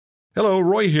Hello,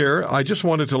 Roy here. I just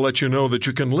wanted to let you know that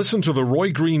you can listen to The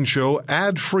Roy Green Show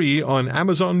ad-free on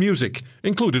Amazon Music,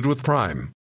 included with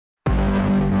Prime. Welcome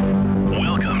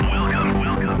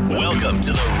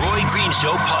to The Roy Green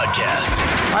Show podcast.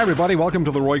 Hi, everybody. Welcome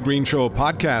to The Roy Green Show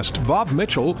podcast. Bob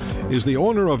Mitchell is the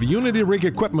owner of Unity Rig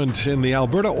Equipment in the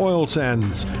Alberta oil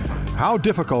sands. How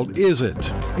difficult is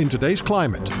it in today's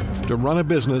climate to run a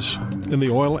business in the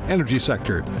oil energy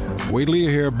sector? Wait till you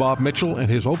hear Bob Mitchell and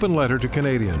his open letter to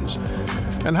Canadians.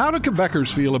 And how do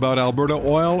Quebecers feel about Alberta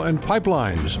oil and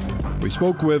pipelines? We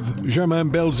spoke with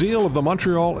Germain Belzile of the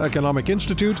Montreal Economic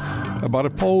Institute about a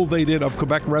poll they did of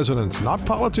Quebec residents, not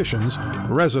politicians,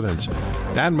 residents.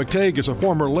 Dan McTeague is a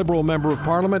former Liberal member of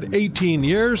Parliament, 18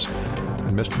 years.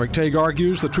 And Mr. McTeague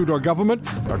argues the Trudeau government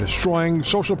are destroying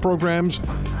social programs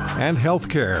and health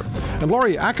care. And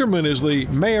Laurie Ackerman is the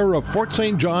mayor of Fort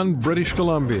St. John, British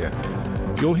Columbia.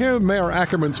 You'll hear Mayor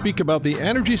Ackerman speak about the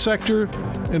energy sector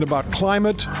and about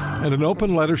climate and an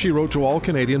open letter she wrote to all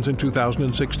Canadians in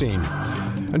 2016.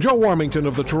 And Joe Warmington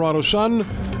of the Toronto Sun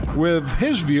with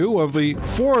his view of the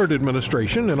Ford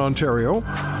administration in Ontario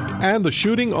and the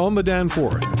shooting on the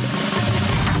Danforth.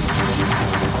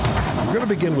 We're going to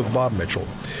begin with Bob Mitchell.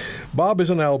 Bob is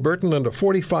an Albertan and a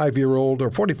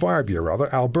 45-year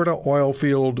Alberta oil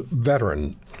field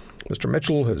veteran. Mr.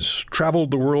 Mitchell has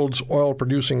traveled the world's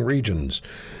oil-producing regions.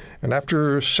 And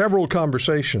after several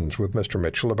conversations with Mr.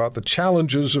 Mitchell about the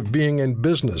challenges of being in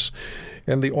business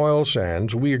in the oil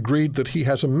sands, we agreed that he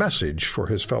has a message for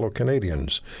his fellow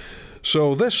Canadians.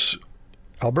 So this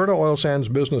Alberta Oil Sands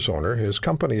business owner, his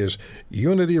company is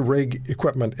Unity Rig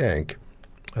Equipment, Inc.,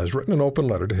 has written an open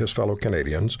letter to his fellow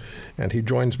Canadians, and he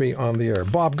joins me on the air.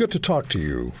 Bob, good to talk to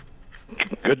you.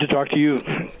 Good to talk to you.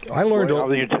 I learned. How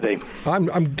are you today?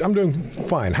 I'm doing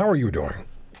fine. How are you doing?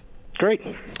 Great.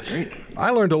 I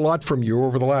learned a lot from you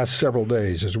over the last several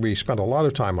days as we spent a lot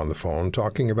of time on the phone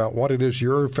talking about what it is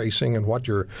you're facing and what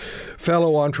your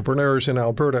fellow entrepreneurs in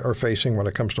Alberta are facing when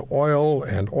it comes to oil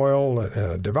and oil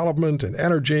development and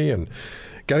energy and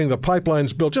getting the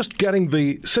pipelines built, just getting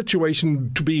the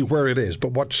situation to be where it is.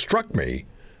 But what struck me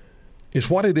is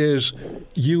what it is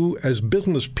you as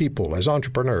business people, as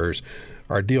entrepreneurs,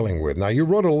 are dealing with. Now, you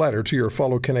wrote a letter to your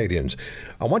fellow Canadians.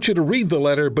 I want you to read the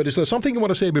letter, but is there something you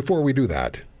want to say before we do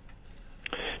that?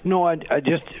 No, I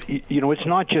just, it's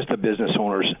not just the business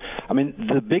owners. I mean,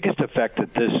 the biggest effect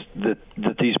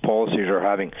that these policies are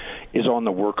having is on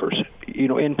the workers.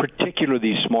 In particular,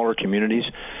 these smaller communities,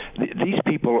 these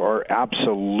people are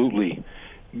absolutely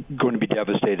going to be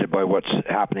devastated by what's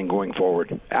happening going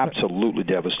forward. Absolutely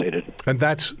devastated. And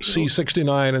that's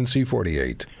C69 and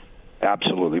C48.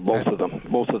 Absolutely, both of them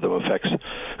affects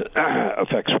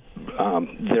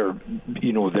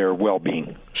their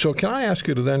well-being. So can I ask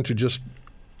you to just,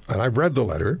 and I've read the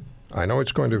letter, I know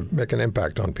it's going to make an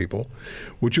impact on people.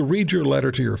 Would you read your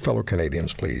letter to your fellow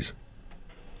Canadians, please?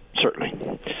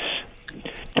 Certainly.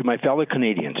 To my fellow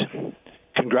Canadians,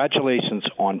 congratulations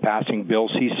on passing Bill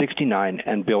C-69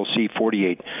 and Bill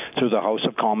C-48 through the House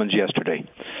of Commons yesterday.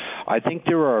 I think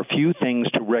there are a few things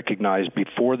to recognize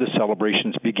before the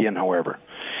celebrations begin, however.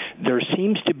 There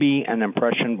seems to be an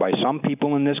impression by some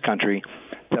people in this country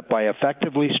that by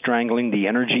effectively strangling the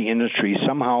energy industry,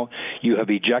 somehow you have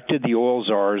ejected the oil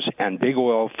czars and big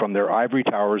oil from their ivory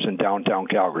towers in downtown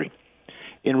Calgary.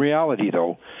 In reality,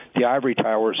 though, the ivory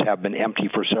towers have been empty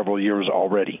for several years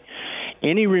already.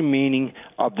 Any remaining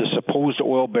of the supposed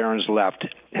oil barons left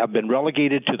have been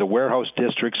relegated to the warehouse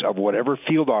districts of whatever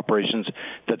field operations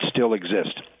that still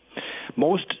exist.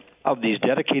 Most of these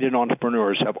dedicated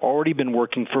entrepreneurs have already been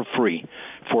working for free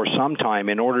for some time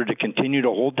in order to continue to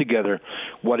hold together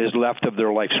what is left of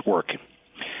their life's work.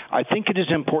 I think it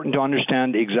is important to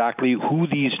understand exactly who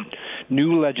these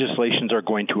new legislations are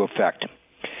going to affect.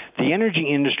 The energy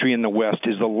industry in the West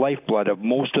is the lifeblood of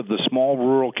most of the small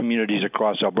rural communities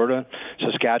across Alberta,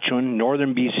 Saskatchewan,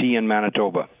 northern BC, and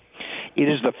Manitoba. It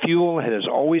is the fuel that has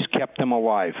always kept them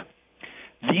alive.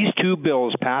 These two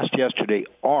bills passed yesterday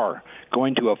are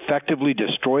going to effectively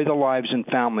destroy the lives and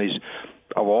families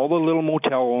of all the little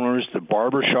motel owners, the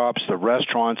barber shops, the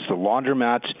restaurants, the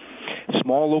laundromats,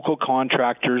 small local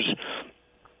contractors,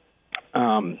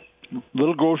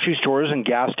 little grocery stores and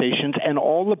gas stations, and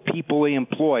all the people they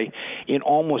employ in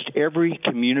almost every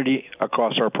community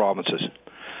across our provinces.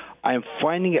 I am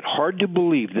finding it hard to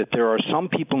believe that there are some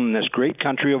people in this great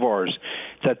country of ours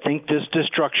that think this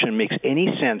destruction makes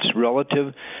any sense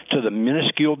relative to the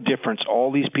minuscule difference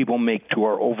all these people make to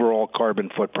our overall carbon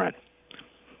footprint.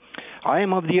 I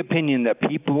am of the opinion that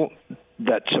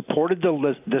that supported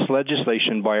this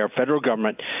legislation by our federal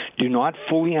government do not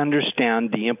fully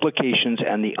understand the implications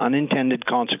and the unintended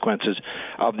consequences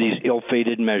of these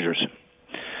ill-fated measures.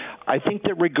 I think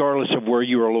that regardless of where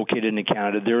you are located in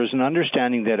Canada, there is an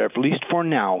understanding that at least for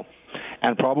now,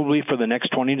 and probably for the next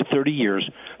 20 to 30 years,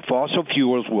 fossil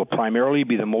fuels will primarily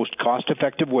be the most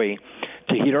cost-effective way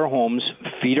to heat our homes,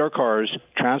 feed our cars,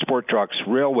 transport trucks,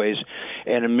 railways,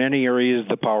 and in many areas,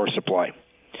 the power supply.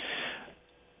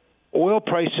 Oil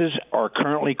prices are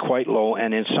currently quite low,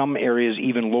 and in some areas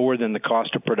even lower than the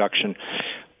cost of production,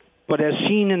 but as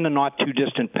seen in the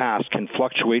not-too-distant past, can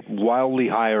fluctuate wildly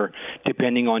higher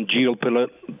depending on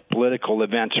geopolitical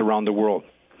events around the world.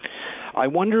 I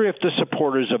wonder if the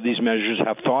supporters of these measures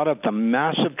have thought of the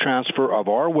massive transfer of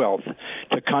our wealth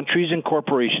to countries and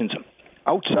corporations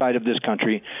outside of this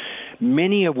country,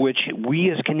 many of which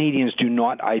we as Canadians do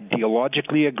not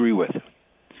ideologically agree with.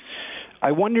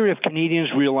 I wonder if Canadians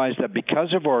realize that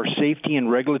because of our safety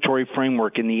and regulatory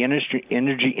framework in the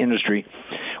energy industry,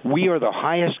 we are the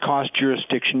highest cost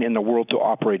jurisdiction in the world to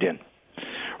operate in.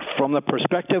 From the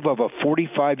perspective of a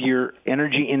 45-year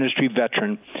energy industry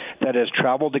veteran that has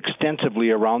traveled extensively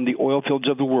around the oil fields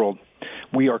of the world,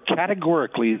 we are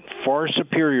categorically far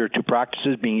superior to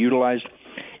practices being utilized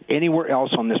anywhere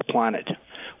else on this planet.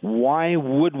 Why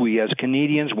would we as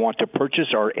Canadians want to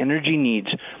purchase our energy needs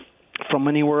from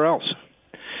anywhere else?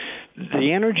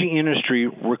 The energy industry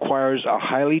requires a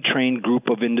highly trained group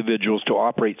of individuals to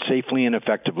operate safely and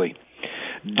effectively.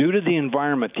 Due to the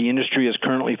environment the industry is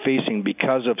currently facing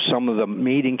because of some of the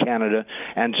Made in Canada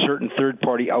and certain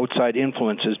third-party outside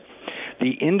influences,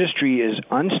 the industry is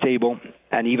unstable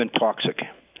and even toxic.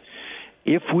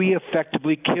 If we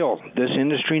effectively kill this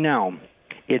industry now,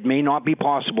 it may not be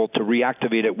possible to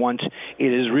reactivate it once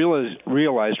it is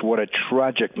realized what a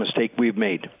tragic mistake we've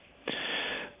made.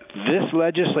 This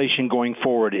legislation going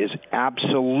forward is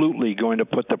absolutely going to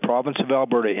put the province of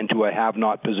Alberta into a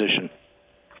have-not position.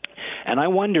 And I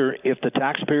wonder if the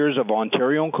taxpayers of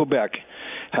Ontario and Quebec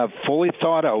have fully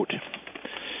thought out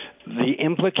the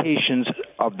implications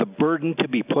of the burden to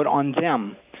be put on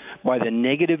them by the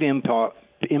negative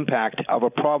impact of a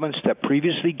province that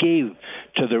previously gave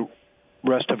to the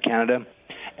rest of Canada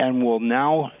and will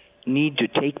now need to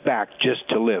take back just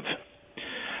to live.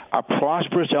 A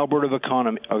prosperous Alberta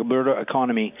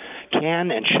economy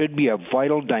can and should be a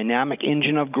vital, dynamic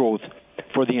engine of growth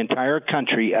for the entire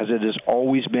country, as it has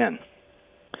always been.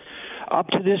 Up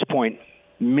to this point,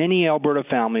 many Alberta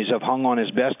families have hung on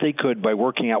as best they could by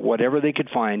working at whatever they could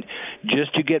find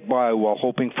just to get by while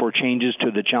hoping for changes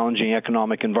to the challenging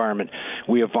economic environment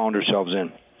we have found ourselves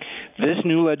in. This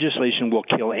new legislation will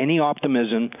kill any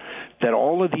optimism that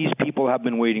all of these people have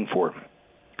been waiting for.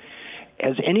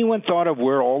 Has anyone thought of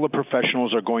where all the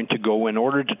professionals are going to go in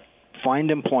order to find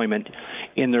employment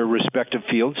in their respective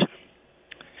fields?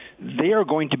 They are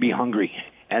going to be hungry,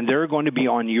 and they're going to be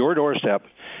on your doorstep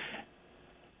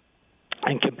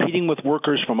and competing with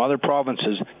workers from other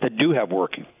provinces that do have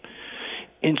work.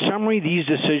 In summary, these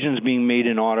decisions being made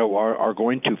in Ottawa are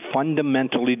going to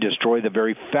fundamentally destroy the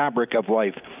very fabric of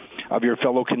life of your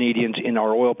fellow Canadians in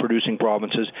our oil-producing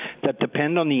provinces that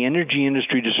depend on the energy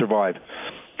industry to survive.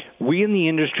 We in the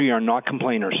industry are not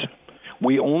complainers.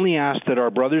 We only ask that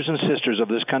our brothers and sisters of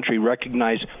this country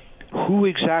recognize who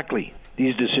exactly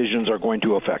these decisions are going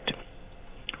to affect.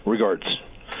 Regards.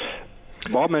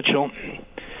 Bob Mitchell,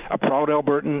 a proud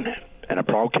Albertan and a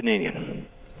proud Canadian.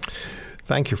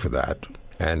 Thank you for that.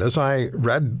 And as I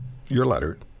read your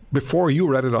letter, before you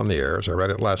read it on the air, as I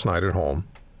read it last night at home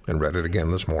and read it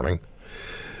again this morning,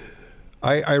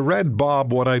 I read,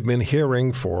 Bob, what I've been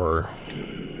hearing for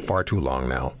far too long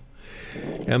now,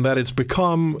 and that it's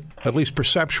become, at least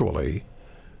perceptually,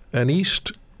 an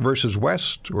East versus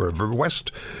West, or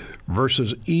West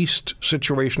versus East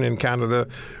situation in Canada,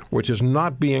 which is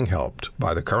not being helped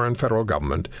by the current federal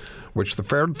government, which the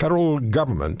federal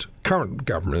government, current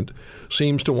government,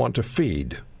 seems to want to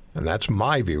feed. And that's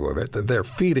my view of it, that they're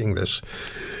feeding this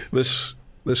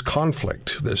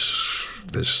conflict,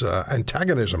 this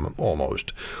antagonism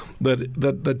almost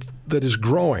that is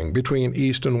growing between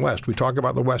East and West. We talk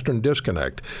about the Western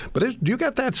disconnect, but do you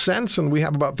get that sense? And we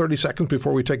have about 30 seconds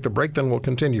before we take the break, then we'll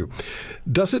continue.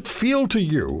 Does it feel to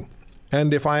you?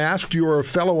 And if I asked your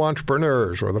fellow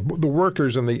entrepreneurs or the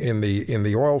workers in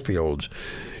the oil fields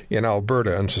in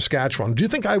Alberta and Saskatchewan, do you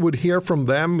think I would hear from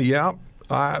them? Yeah.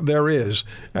 There is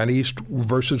an East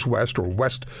versus West or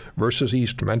West versus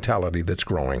East mentality that's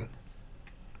growing.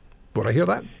 Would I hear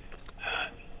that?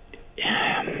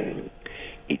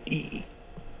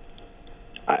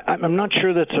 I'm not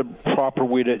sure that's a proper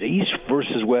way to... East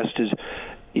versus West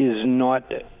is not...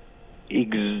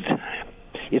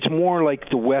 it's more like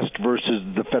the West versus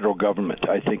the federal government,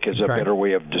 I think, is a better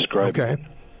way of describing it.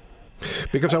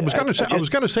 Because I was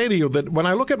going to say to you that when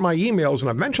I look at my emails, and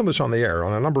I've mentioned this on the air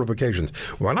on a number of occasions,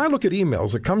 when I look at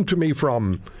emails that come to me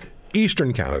from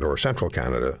Eastern Canada or Central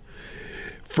Canada,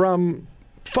 from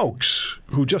folks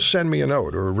who just send me a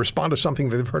note or respond to something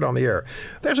that they've heard on the air,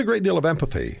 there's a great deal of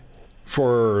empathy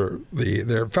for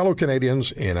their fellow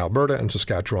Canadians in Alberta and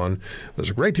Saskatchewan. There's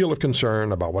a great deal of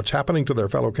concern about what's happening to their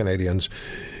fellow Canadians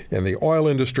in the oil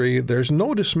industry. There's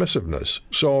no dismissiveness.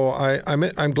 So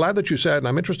I'm glad that you said, and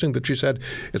I'm interested that you said,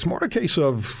 it's more a case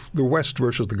of the West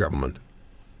versus the government.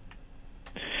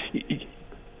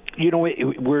 You know,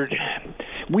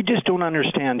 we just don't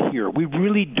understand here. We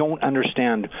really don't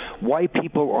understand why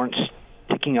people aren't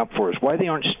sticking up for us, why they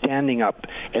aren't standing up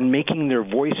and making their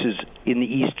voices in the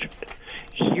East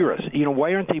hear us. You know,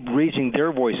 why aren't they raising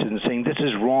their voices and saying this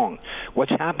is wrong?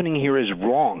 What's happening here is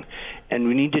wrong, and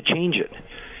we need to change it.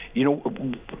 You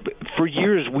know, for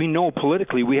years we know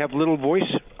politically we have little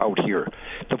voice out here.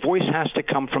 The voice has to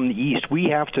come from the East. We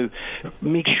have to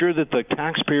make sure that the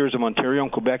taxpayers of Ontario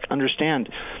and Quebec understand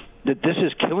that this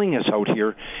is killing us out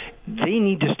here. They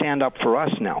need to stand up for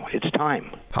us now. It's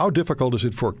time. How difficult is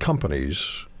it for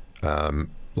companies,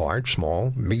 large,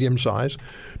 small, medium size,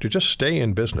 to just stay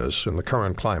in business in the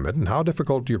current climate? And how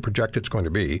difficult do you project it's going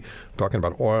to be, talking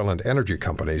about oil and energy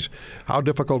companies, how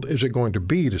difficult is it going to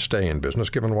be to stay in business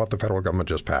given what the federal government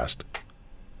just passed?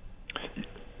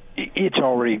 It's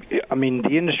already, I mean,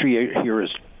 the industry here is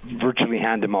virtually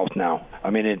hand-to-mouth now. I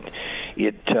mean,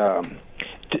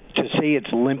 to say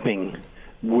it's limping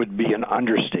would be an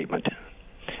understatement.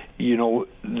 You know,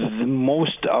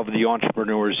 most of the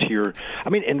entrepreneurs here, I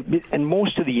mean, and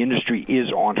most of the industry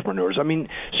is entrepreneurs. I mean,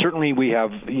 certainly we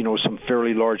have, you know, some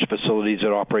fairly large facilities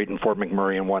that operate in Fort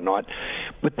McMurray and whatnot,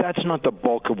 but that's not the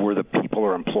bulk of where the people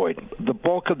are employed. The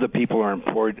bulk of the people are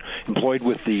employed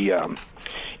with the,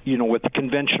 you know, with the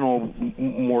conventional,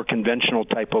 more conventional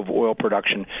type of oil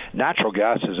production. Natural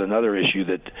gas is another issue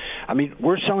that, I mean,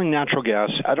 we're selling natural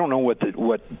gas. I don't know what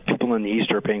people in the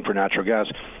East are paying for natural gas,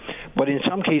 but in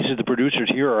some cases the producers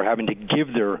here are having to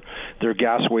give their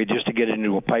gas away just to get it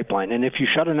into a pipeline. And if you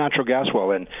shut a natural gas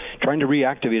well, and trying to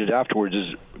reactivate it afterwards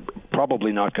is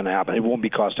probably not going to happen. It won't be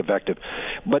cost effective.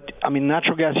 But, I mean,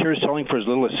 natural gas here is selling for as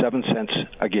little as 7 cents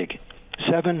a gig.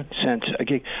 7 cents a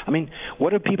gig. I mean,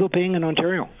 what are people paying in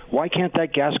Ontario? Why can't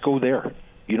that gas go there?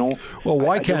 You know, well,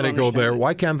 why can't it go there?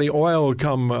 Why can't the oil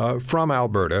come from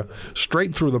Alberta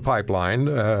straight through the pipeline,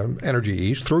 Energy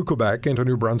East, through Quebec into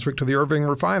New Brunswick to the Irving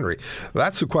refinery?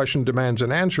 That's the question demands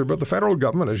an answer. But the federal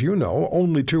government, as you know,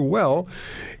 only too well,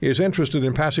 is interested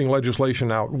in passing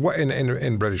legislation out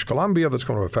in British Columbia that's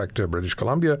going to affect British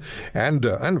Columbia and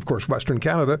of course Western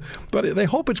Canada. But they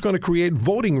hope it's going to create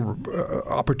voting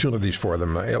opportunities for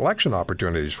them, election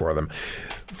opportunities for them,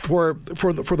 for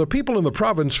the people in the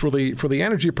province, for the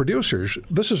energy producers.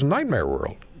 This is nightmare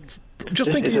world.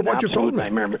 Just thinking of what you've told me.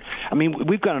 Nightmare. I mean,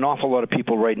 we've got an awful lot of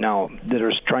people right now that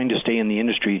are trying to stay in the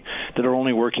industry that are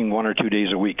only working 1 or 2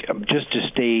 days a week just to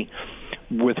stay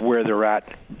with where they're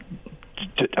at.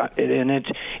 And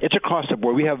it's across the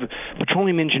board. We have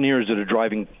petroleum engineers that are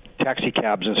driving taxi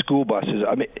cabs and school buses.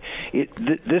 I mean,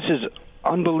 this is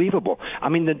unbelievable. I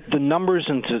mean, the numbers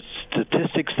and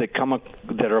statistics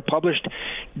that are published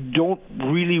don't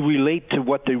really relate to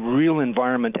what the real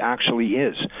environment actually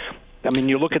is. I mean,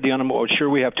 you look at the unemployed. Sure,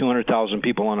 we have 200,000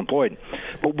 people unemployed,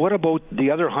 but what about the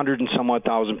other 100 and some odd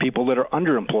thousand people that are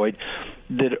underemployed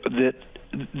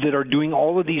that are doing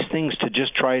all of these things to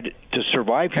just try to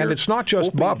survive here? And it's not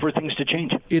just Bob for things to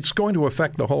change. It's going to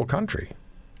affect the whole country.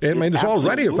 I mean, it's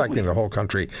already affecting the whole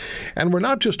country. And we're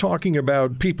not just talking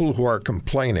about people who are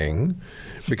complaining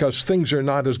because things are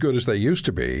not as good as they used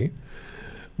to be.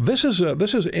 This is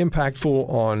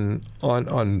impactful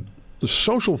on the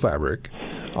social fabric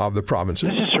of the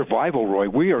provinces. This is survival, Roy.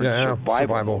 We are in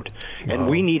survival mode. And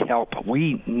we need help.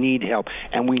 We need help.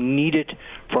 And we need it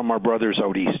from our brothers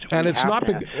out east. And it's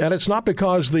not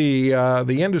because the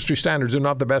industry standards are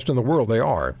not the best in the world. They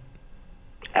are.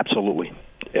 Absolutely.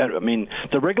 I mean,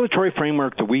 the regulatory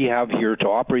framework that we have here to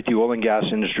operate the oil and gas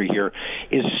industry here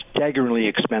is staggeringly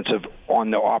expensive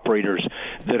on the operators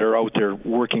that are out there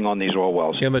working on these oil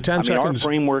wells. In the 10 seconds,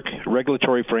 our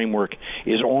regulatory framework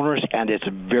is onerous and it's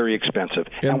very expensive.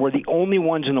 And we're the only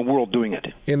ones in the world doing it.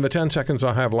 In the 10 seconds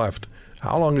I have left,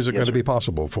 how long is it going to be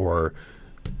possible for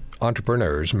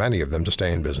entrepreneurs, many of them, to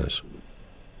stay in business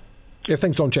if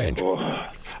things don't change?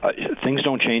 things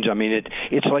don't change. I mean,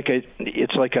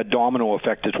 it's like a domino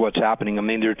effect is what's happening. I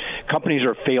mean, companies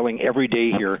are failing every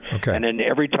day here, and then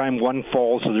every time one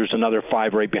falls, there's another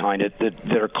 5 right behind it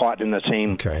that are caught in the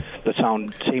same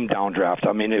same downdraft.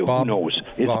 I mean, Bob, who knows?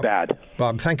 It's bad.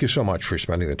 Bob, thank you so much for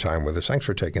spending the time with us. Thanks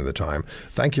for taking the time.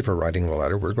 Thank you for writing the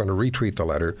letter. We're going to retweet the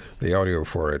letter, the audio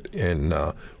for it,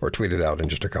 or tweet it out in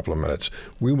just a couple of minutes.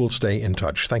 We will stay in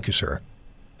touch. Thank you, sir.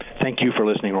 Thank you for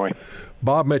listening, Roy.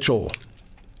 Bob Mitchell,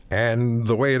 and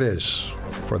the way it is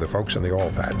for the folks in the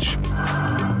oil patch.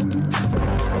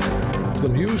 The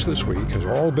news this week has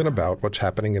all been about what's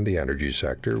happening in the energy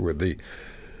sector, with the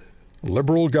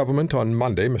Liberal government on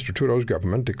Monday, Mr. Trudeau's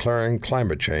government, declaring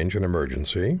climate change an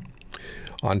emergency.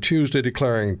 On Tuesday,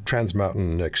 declaring Trans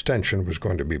Mountain Extension was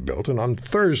going to be built. And on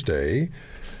Thursday,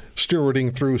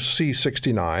 stewarding through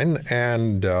C-69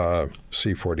 and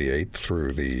C-48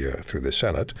 through the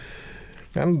Senate.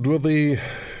 And with the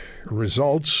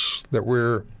results that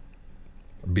we're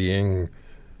being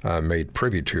made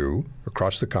privy to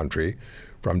across the country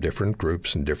from different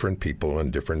groups and different people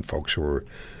and different folks who are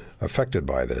affected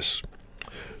by this.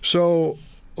 So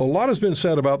a lot has been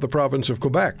said about the province of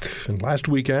Quebec. And last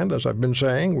weekend, as I've been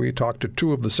saying, we talked to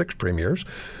 2 of the 6 premiers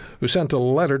who sent a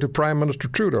letter to Prime Minister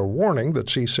Trudeau warning that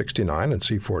C-69 and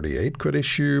C-48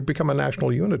 could become a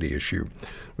national unity issue.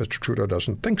 Mr. Trudeau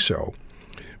doesn't think so.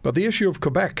 But the issue of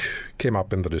Quebec came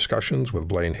up in the discussions with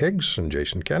Blaine Higgs and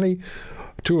Jason Kenney,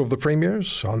 2 of the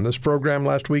premiers on this program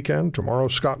last weekend. Tomorrow,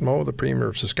 Scott Moe, the Premier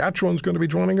of Saskatchewan, is going to be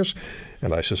joining us.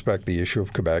 And I suspect the issue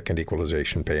of Quebec and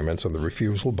equalization payments and the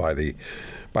refusal by the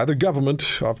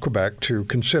government of Quebec to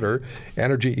consider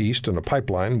Energy East and a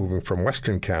pipeline moving from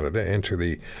Western Canada into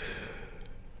the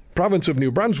province of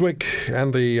New Brunswick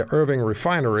and the Irving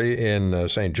refinery in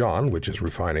St. John, which is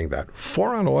refining that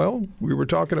foreign oil we were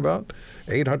talking about,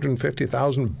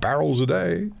 850,000 barrels a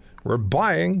day. We're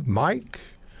buying, Mike.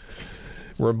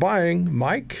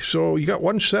 So you got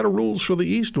one set of rules for the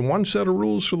East and one set of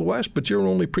rules for the West, but you're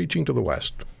only preaching to the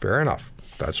West. Fair enough.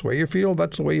 That's the way you feel.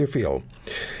 That's the way you feel.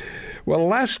 Well,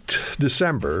 last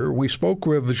December, we spoke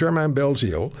with Germain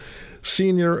Belzile,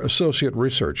 Senior Associate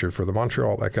Researcher for the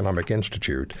Montreal Economic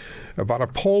Institute, about a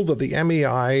poll that the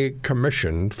MEI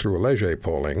commissioned through Leger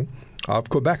polling of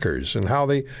Quebecers and how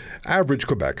the average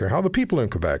Quebecer, how the people in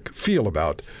Quebec feel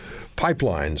about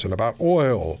pipelines and about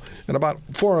oil and about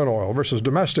foreign oil versus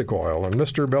domestic oil. And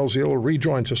Mr. Belzile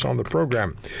rejoins us on the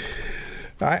program.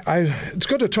 It's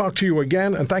good to talk to you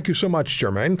again, and thank you so much,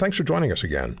 Germain. Thanks for joining us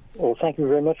again. Well, thank you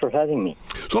very much for having me.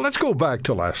 So let's go back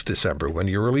to last December when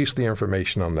you released the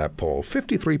information on that poll.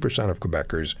 53% of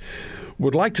Quebecers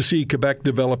would like to see Quebec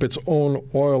develop its own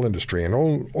oil industry and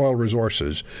own oil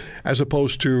resources as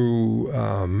opposed to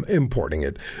importing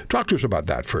it. Talk to us about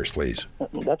that first, please.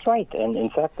 That's right. And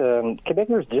in fact,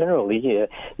 Quebecers generally,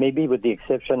 maybe with the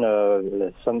exception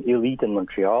of some elite in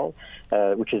Montreal,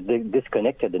 which is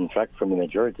disconnected, in fact, from the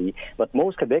majority, but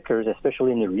most Quebecers,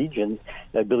 especially in the regions,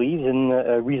 believe in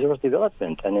resource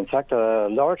development. And in fact, a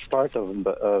large part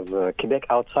of Quebec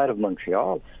outside of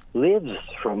Montreal lives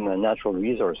from natural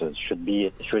resources. Should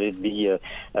it be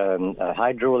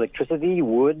hydroelectricity,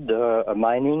 wood,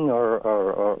 mining,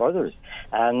 or others?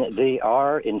 And they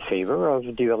are in favor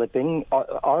of developing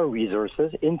our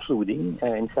resources, including,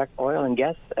 in fact, oil and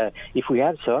gas, if we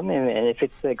have some, and if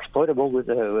it's exploitable with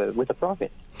a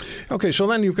profit. Okay, so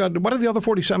then you've got, what are the other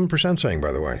 47% saying,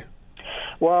 by the way?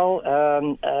 Well,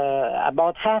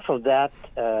 about half of that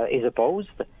is opposed.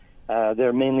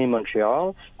 They're mainly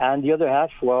Montreal, and the other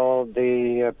half, well,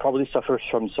 they probably suffer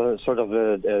from sort of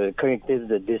a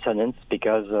cognitive dissonance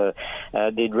because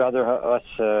they'd rather us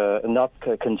not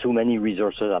consume any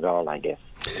resources at all, I guess.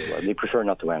 They prefer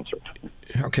not to answer it.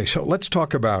 Okay, so let's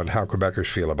talk about how Quebecers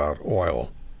feel about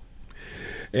oil.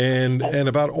 And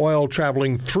about oil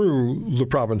traveling through the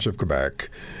province of Quebec.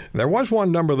 There was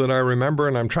one number that I remember,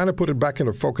 and I'm trying to put it back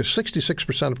into focus.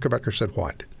 66% of Quebecers said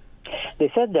what? They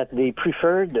said that they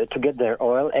preferred to get their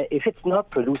oil, if it's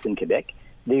not produced in Quebec,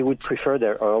 they would prefer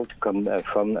their oil to come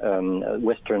from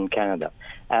Western Canada.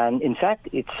 And in fact,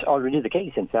 it's already the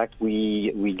case. In fact,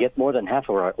 we get more than half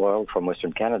of our oil from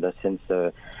Western Canada since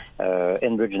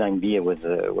Enbridge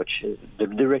 9B which the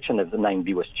direction of the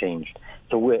 9B was changed.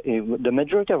 So the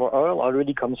majority of our oil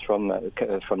already comes from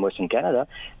Western Canada,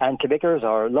 and Quebecers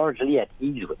are largely at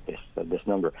ease with this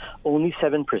number. Only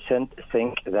 7%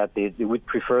 think that they would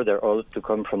prefer their oil to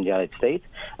come from the United States,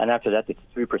 and after that it's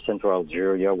 3% for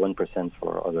Algeria, 1%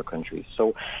 for other countries.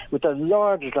 So with a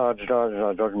large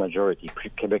majority,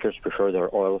 Quebecers prefer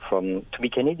their oil to be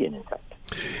Canadian, in fact.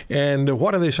 And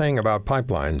what are they saying about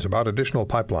pipelines, about additional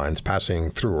pipelines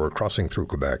passing through or crossing through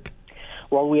Quebec?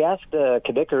 Well, we asked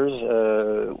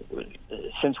Quebecers,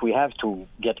 since we have to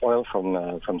get oil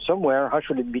from somewhere, how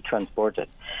should it be transported?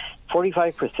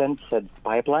 45% said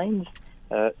pipelines,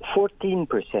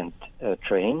 14%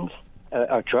 trains,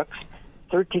 trucks,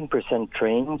 13%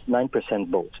 trains,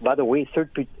 9% boats. By the way,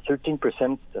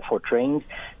 13% for trains,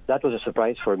 that was a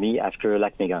surprise for me after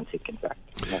Lac Mégantic, in fact,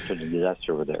 after the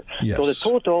disaster over there. Yes. So the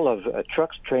total of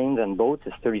trucks, trains, and boats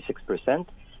is 36%,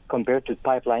 compared to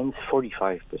pipelines,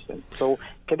 45%. So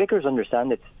Quebecers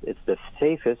understand it's the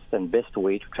safest and best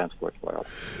way to transport oil.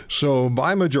 So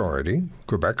by majority,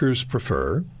 Quebecers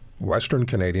prefer Western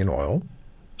Canadian oil,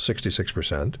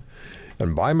 66%,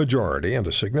 and by majority, and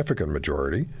a significant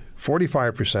majority,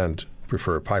 45%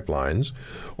 prefer pipelines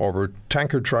over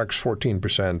tanker trucks,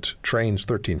 14%, trains,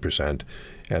 13%,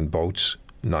 and boats,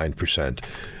 9%.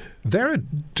 They're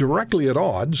directly at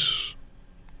odds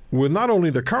with not only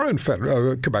the current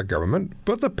Quebec government,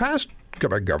 but the past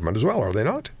Quebec government as well, are they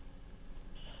not?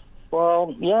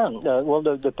 Well, yeah.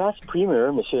 The past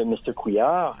premier, Mr.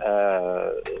 Couillard,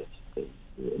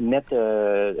 met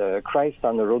Christ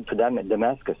on the road to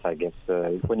Damascus, I guess,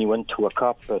 when he went to a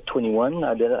COP21,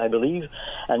 I believe,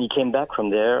 and he came back from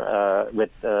there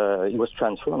he was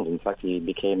transformed. In fact, he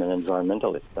became an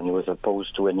environmentalist, and he was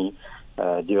opposed to any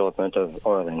development of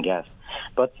oil and gas.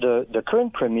 But the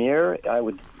current premier, I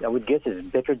would guess, is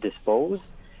better disposed.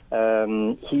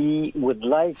 He would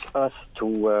like us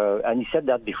to, and he said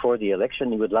that before the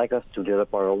election, he would like us to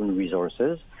develop our own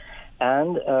resources.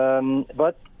 And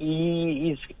but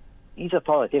he's a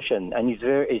politician, and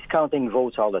he's counting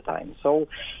votes all the time. So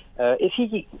if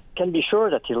he can be sure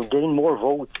that he'll gain more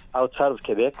votes outside of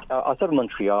Quebec, outside of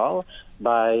Montreal,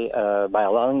 by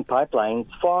allowing pipelines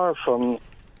far from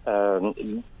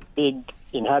big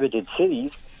inhabited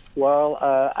cities, well,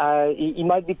 he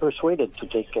might be persuaded to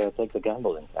take the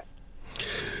gamble, in fact.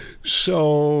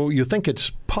 So you think it's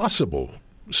possible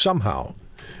somehow,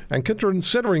 and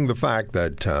considering the fact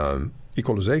that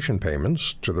equalization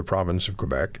payments to the province of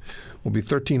Quebec will be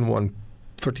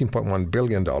 $13.1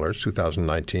 billion,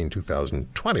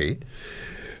 2019-2020,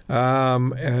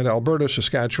 and Alberta,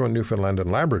 Saskatchewan, Newfoundland,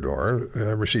 and Labrador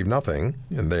receive nothing,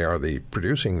 and they are the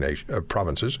producing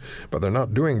provinces, but they're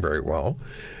not doing very well.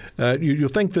 You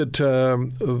think that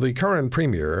the current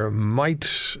premier might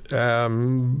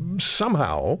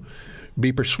somehow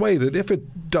be persuaded, if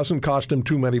it doesn't cost him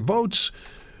too many votes,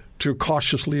 to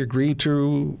cautiously agree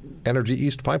to Energy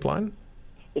East pipeline?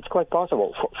 It's quite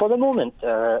possible. For the moment,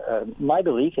 my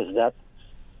belief is that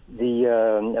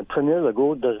the Premier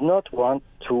Legault does not want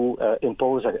to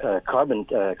impose a carbon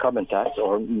tax,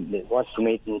 or wants to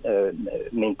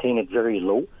maintain it very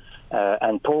low.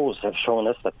 And polls have shown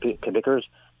us that Quebecers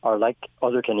are like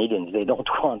other Canadians. They don't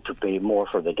want to pay more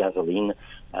for the gasoline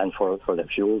and for the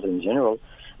fuels in general.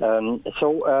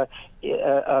 So a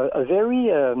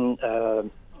very,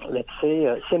 let's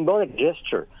say, symbolic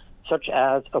gesture, such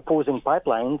as opposing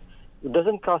pipelines,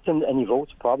 doesn't cost him any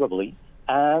votes, probably,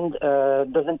 and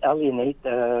doesn't alienate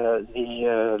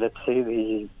let's say,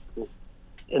 the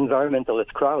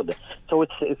environmentalist crowd. So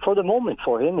it's for the moment,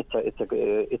 for him,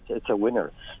 it's a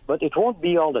winner. But it won't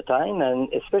be all the time,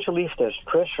 and especially if there's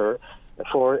pressure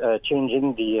for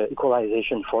changing the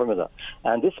equalization formula.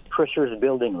 And this pressure is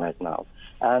building right now.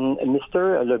 And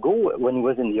Mr. Legault, when he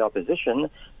was in the opposition,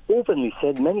 openly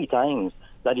said many times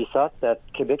that he thought that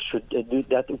Quebec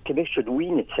should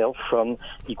wean itself from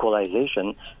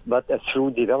equalization, but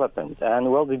through development. And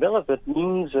well, development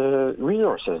means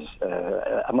resources,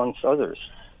 amongst others.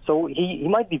 So he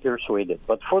might be persuaded,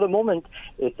 but for the moment,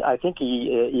 I think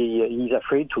he's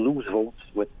afraid to lose votes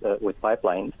with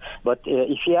pipelines. But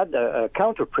if he had a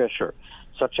counter pressure,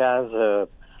 such as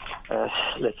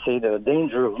let's say the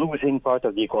danger of losing part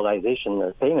of the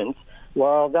equalization payments,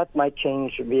 well, that might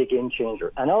be a game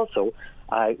changer. And also,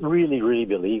 I really, really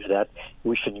believe that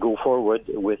we should go forward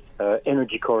with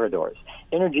energy corridors.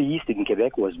 Energy East in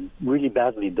Quebec was really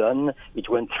badly done. It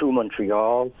went through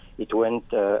Montreal. It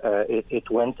went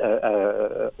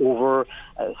over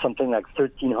something like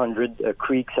 1,300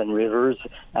 creeks and rivers,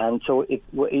 and so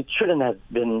it shouldn't have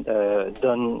been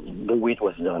done the way it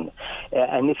was done.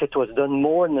 And if it was done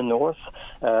more in the north,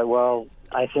 well,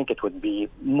 I think it would be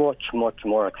much, much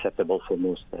more acceptable for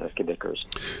most Quebecers.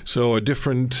 So a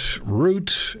different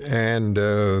route and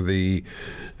the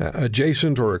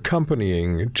adjacent or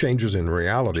accompanying changes in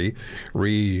reality,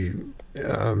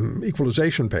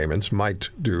 equalization payments might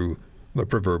do the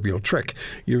proverbial trick.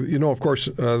 You know, of course,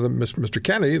 Mr.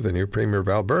 Kenney, the new Premier of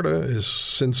Alberta, is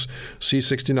since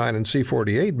C-69 and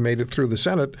C-48 made it through the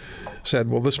Senate, said,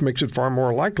 well, this makes it far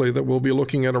more likely that we'll be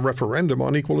looking at a referendum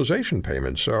on equalization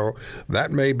payments. So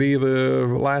that may be the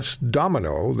last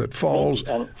domino that falls.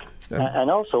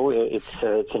 And also, it's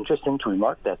interesting to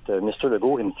remark that Mr.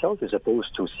 Legault himself is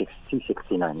opposed to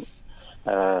C-69.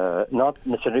 Not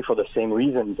necessarily for the same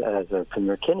reasons as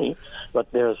Premier Kenney,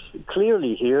 but there's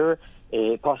clearly here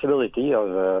a possibility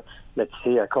of, let's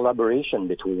say, a collaboration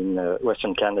between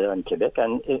Western Canada and Quebec.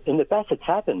 And in the past, it's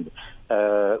happened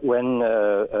when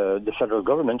the federal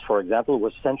government, for example,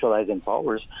 was centralizing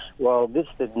powers. Well, this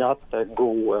did not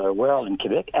go well in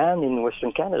Quebec and in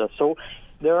Western Canada. So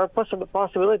there are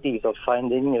possibilities of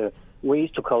finding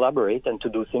ways to collaborate and to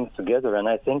do things together. And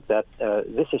I think that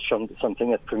this is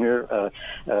something that Premier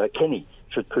Kenney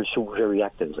should pursue very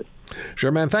actively.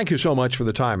 Germain, thank you so much for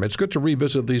the time. It's good to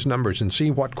revisit these numbers and see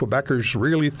what Quebecers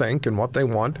really think and what they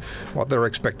want, what their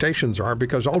expectations are,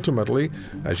 because ultimately,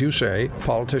 as you say,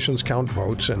 politicians count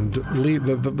votes, and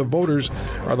the voters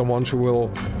are the ones who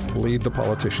will lead the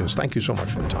politicians. Thank you so much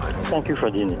for the time. Thank you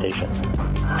for the invitation.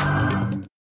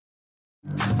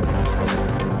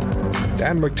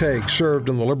 Dan McTeague served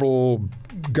in the Liberal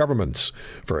governments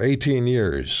for 18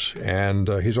 years, and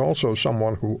he's also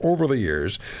someone who, over the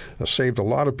years, has saved a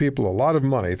lot of people a lot of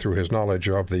money through his knowledge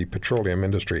of the petroleum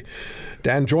industry.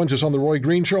 Dan joins us on the Roy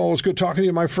Green Show. Always good talking to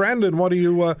you, my friend. And what do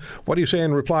you say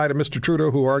in reply to Mr.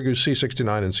 Trudeau, who argues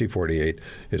C-69 and C-48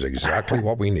 is exactly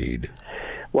what we need?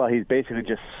 Well, he's basically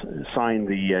just signed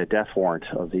the death warrant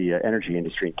of the energy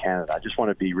industry in Canada. I just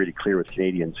want to be really clear with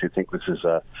Canadians who think this is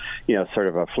sort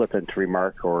of a flippant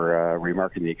remark or a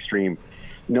remark in the extreme.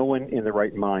 No one in the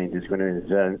right mind is going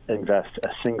to invest a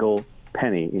single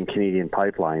penny in Canadian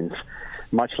pipelines,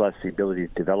 much less the ability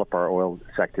to develop our oil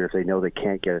sector if they know they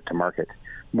can't get it to market.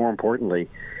 More importantly,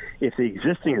 if the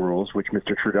existing rules, which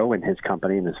Mr. Trudeau and his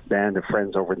company and his band of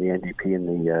friends over in the NDP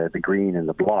and the Green and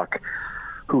the Bloc,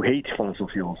 who hate fossil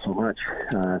fuels so much,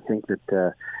 think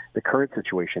that the current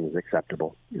situation is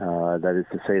acceptable. That is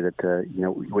to say that,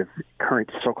 with current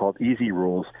so-called easy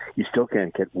rules, you still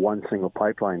can't get one single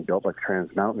pipeline built like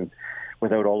Trans Mountain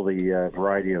without all the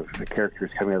variety of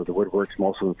characters coming out of the woodworks,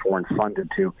 most of them foreign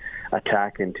funded, to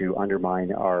attack and to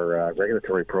undermine our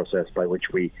regulatory process by which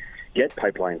we get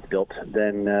pipelines built.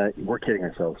 Then we're kidding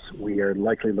ourselves. We are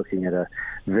likely looking at a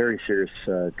very serious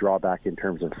drawback in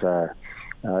terms of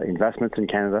investments in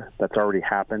Canada. That's already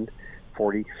happened.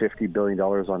 $40-50 billion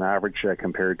on average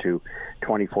compared to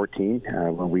 2014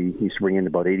 when we used to bring in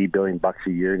about $80 billion a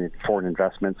year in foreign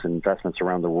investments and investments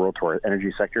around the world to our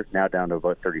energy sector, now down to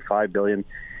about $35 billion,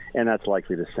 and that's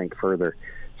likely to sink further.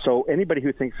 So anybody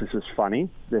who thinks this is funny,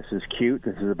 this is cute,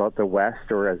 this is about the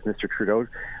West, or as Mr. Trudeau,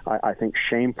 I think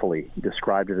shamefully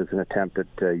described it as an attempt at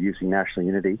using national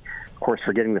unity. Of course,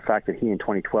 forgetting the fact that he in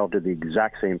 2012 did the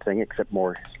exact same thing, except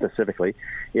more specifically,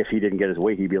 if he didn't get his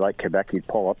way, he'd be like Quebec. He'd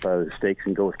pull up the stakes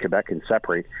and go with Quebec and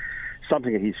separate.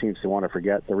 Something that he seems to want to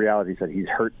forget. The reality is that he's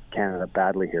hurt Canada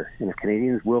badly here. And if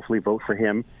Canadians willfully vote for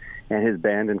him and his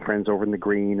band and friends over in the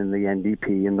Green and the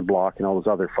NDP and the Bloc and all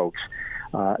those other folks,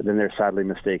 then they're sadly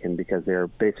mistaken, because they're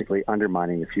basically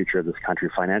undermining the future of this country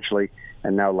financially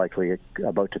and now likely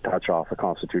about to touch off a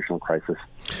constitutional crisis.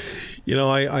 You know,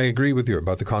 I agree with you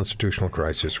about the constitutional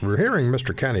crisis. We're hearing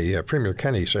Mr. Kenney, Premier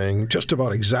Kenney, saying just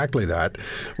about exactly that.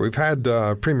 We've had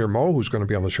Premier Moe, who's going to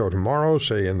be on the show tomorrow,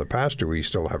 say in the past, do we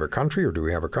still have a country or do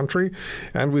we have a country?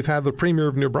 And we've had the Premier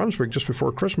of New Brunswick just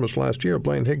before Christmas last year,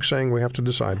 Blaine Higgs, saying we have to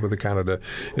decide whether Canada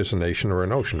is a nation or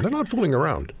an ocean. They're not fooling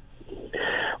around.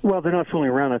 Well, they're not fooling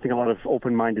around. I think a lot of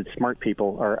open-minded, smart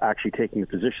people are actually taking the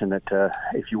position that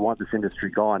if you want this industry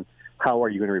gone, how are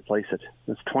you going to replace it?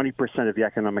 That's 20% of the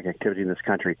economic activity in this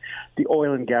country. The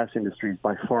oil and gas industry is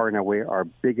by far and away our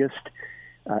biggest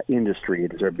industry.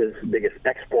 It is our biggest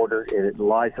exporter, and it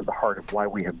lies at the heart of why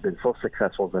we have been so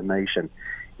successful as a nation.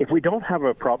 If we don't have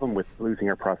a problem with losing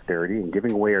our prosperity and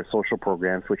giving away our social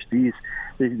programs, which these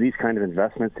kind of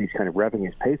investments, these kind of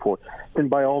revenues pay for, then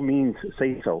by all means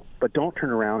say so. But don't turn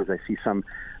around, as I see some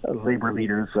labor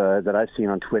leaders that I've seen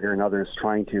on Twitter and others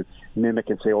trying to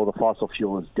mimic and say, oh, the fossil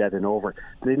fuel is dead and over.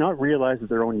 Do they not realize that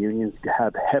their own unions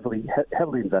have heavily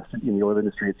invested in the oil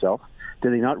industry itself? Do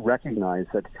they not recognize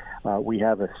that we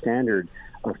have a standard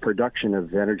of production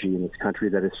of energy in this country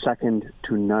that is second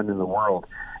to none in the world?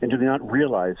 And do they not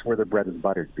realize where the bread is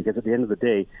buttered? Because at the end of the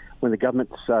day, when the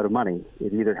government's out of money,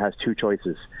 it either has two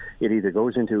choices. It either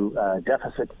goes into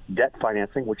deficit debt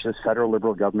financing, which this federal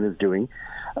Liberal government is doing,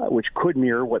 which could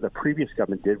mirror what the previous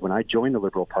government did when I joined the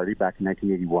Liberal Party back in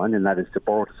 1981, and that is to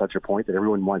borrow to such a point that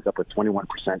everyone winds up with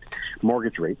 21%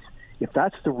 mortgage rates. if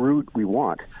that's the route we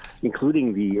want,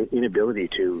 including the inability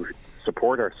to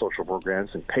support our social programs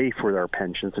and pay for our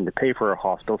pensions and to pay for our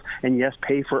hospitals and, yes,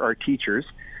 pay for our teachers,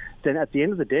 then at the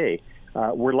end of the day,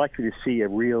 we're likely to see a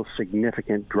real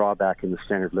significant drawback in the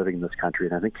standard of living in this country.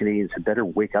 And I think Canadians had better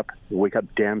wake up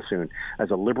damn soon.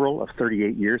 As a Liberal of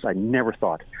 38 years, I never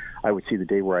thought I would see the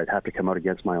day where I'd have to come out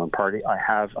against my own party. I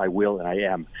have, I will, and I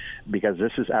am, because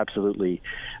this is absolutely,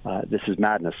 this is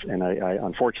madness. And I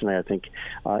unfortunately, I think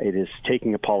it is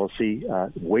taking a policy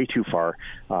way too far,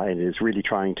 and it is really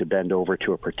trying to bend over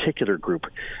to a particular group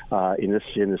in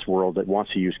this world that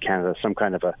wants to use Canada, some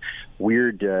kind of a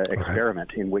weird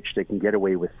experiment in which they can get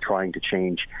away with trying to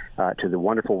change to the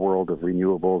wonderful world of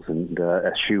renewables and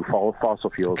eschew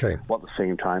fossil fuels, while at the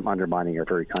same time undermining our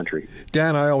very country.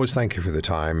 Dan, I always thank you for the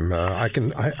time. I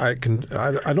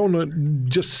don't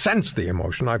just sense the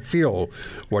emotion. I feel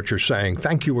what you're saying.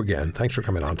 Thank you again. Thanks for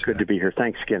coming on today. Good to be here.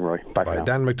 Thanks again, Roy. Bye.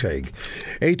 Dan McTeague,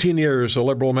 18 years, a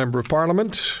Liberal member of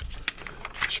Parliament,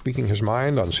 speaking his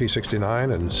mind on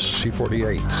C69 and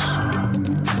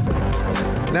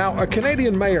C48. Now, a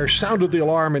Canadian mayor sounded the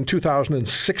alarm in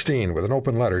 2016 with an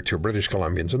open letter to British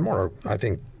Columbians and more, I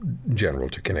think, general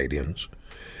to Canadians.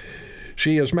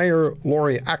 She is Mayor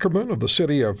Laurie Ackerman of the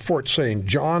city of Fort St.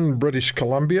 John, British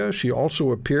Columbia. She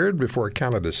also appeared before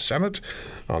Canada's Senate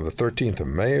on the 13th of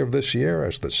May of this year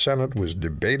as the Senate was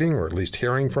debating, or at least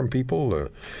hearing from people,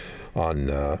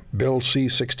 on Bill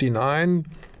C-69.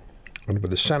 And with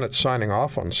the Senate signing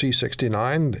off on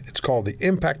C-69, it's called the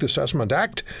Impact Assessment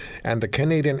Act and the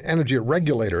Canadian Energy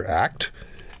Regulator Act,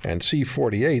 and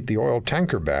C-48, the oil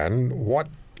tanker ban. What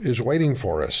is waiting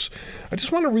for us? I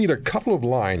just want to read a couple of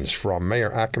lines from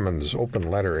Mayor Ackerman's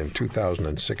open letter in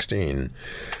 2016,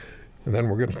 and then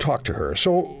we're going to talk to her.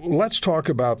 So let's talk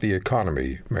about the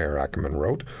economy, Mayor Ackerman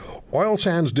wrote. Oil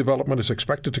sands development is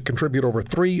expected to contribute over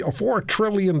 $3 or $4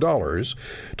 trillion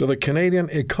to the Canadian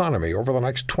economy over the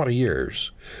next 20 years.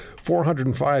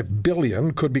 $405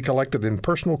 billion could be collected in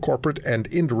personal, corporate, and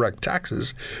indirect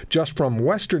taxes just from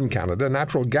Western Canada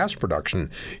natural gas production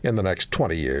in the next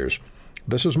 20 years.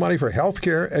 This is money for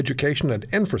healthcare, education, and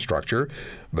infrastructure.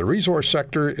 The resource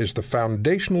sector is the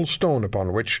foundational stone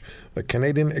upon which the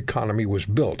Canadian economy was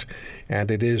built,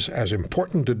 and it is as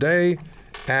important today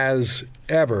as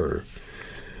ever.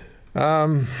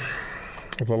 The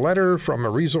letter from a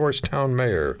resource town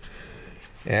mayor,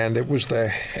 and it was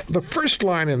the first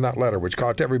line in that letter which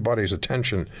caught everybody's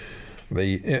attention.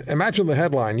 Imagine the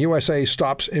headline: USA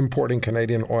stops importing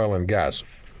Canadian oil and gas.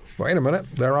 Wait a minute,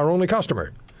 they're our only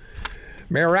customer.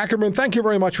 Mayor Ackerman, thank you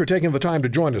very much for taking the time to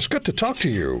join us. Good to talk to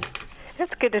you.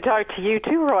 It's good to talk to you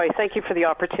too, Roy. Thank you for the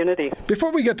opportunity.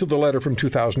 Before we get to the letter from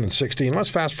 2016, let's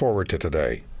fast forward to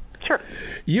today. Sure.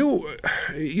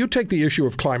 You take the issue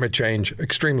of climate change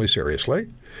extremely seriously.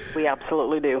 We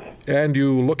absolutely do. And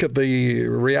you look at the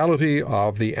reality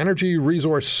of the energy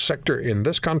resource sector in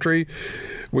this country,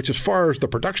 which as far as the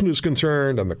production is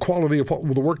concerned and the quality of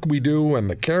the work we do and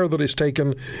the care that is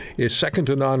taken is second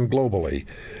to none globally.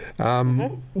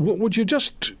 Would you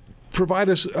just provide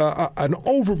us an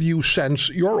overview sense,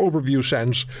 your overview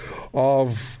sense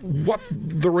of what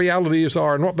the realities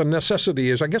are and what the necessity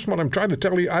is? I guess what I'm trying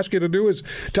to ask you to do is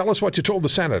tell us what you told the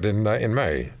Senate in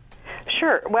May.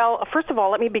 Sure. Well, first of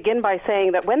all, let me begin by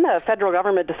saying that when the federal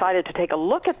government decided to take a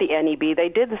look at the NEB, they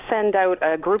did send out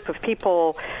a group of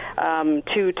people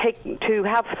to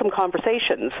have some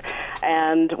conversations.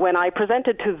 And when I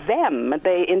presented to them,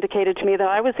 they indicated to me that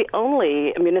I was the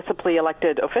only municipally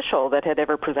elected official that had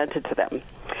ever presented to them.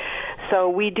 So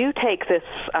we do take this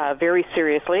very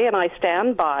seriously, and I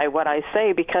stand by what I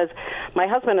say because my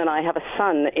husband and I have a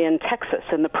son in Texas,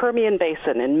 in the Permian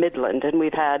Basin in Midland, and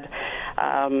we've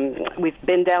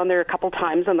been down there a couple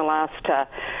times in the last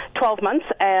 12 months,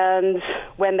 and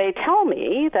when they tell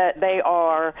me that they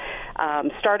are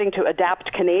starting to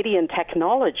adapt Canadian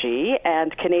technology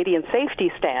and Canadian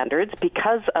safety standards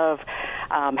because of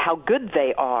how good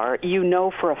they are, you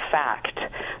know for a fact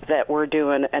that we're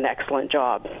doing an excellent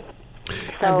job.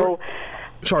 So,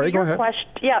 sorry, go ahead.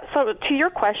 So to your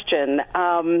question,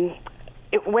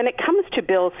 when it comes to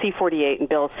Bill C-48 and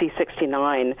Bill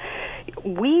C-69,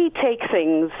 we take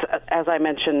things, as I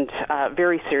mentioned,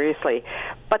 very seriously.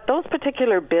 But those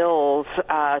particular bills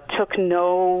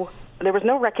there was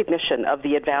no recognition of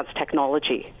the advanced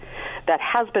technology that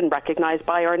has been recognized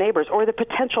by our neighbors, or the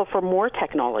potential for more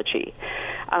technology.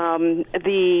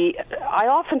 I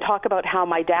often talk about how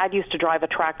my dad used to drive a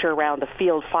tractor around the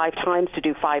field 5 times to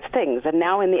do 5 things, and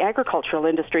now in the agricultural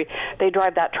industry, they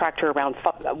drive that tractor around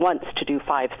once to do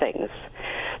 5 things.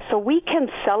 So we can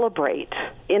celebrate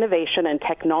innovation and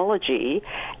technology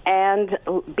and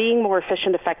being more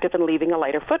efficient, effective, and leaving a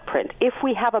lighter footprint if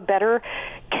we have a better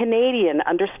Canadian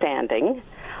understanding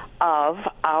of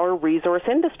our resource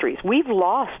industries. We've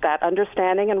lost that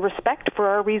understanding and respect for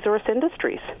our resource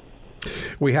industries.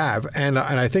 We have, and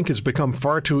I think it's become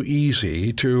far too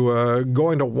easy to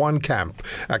go into one camp,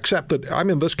 accept that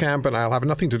I'm in this camp and I'll have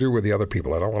nothing to do with the other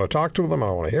people. I don't want to talk to them. I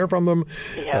don't want to hear from them.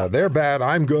 Yeah. They're bad.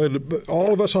 I'm good.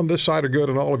 All of us on this side are good,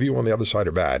 and all of you on the other side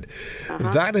are bad.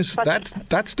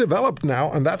 That's developed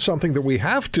now, and that's something that we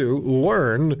have to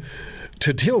learn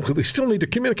to deal with. We still need to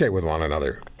communicate with one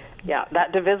another. Yeah,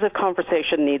 that divisive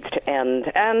conversation needs to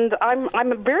end. And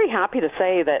I'm very happy to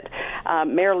say that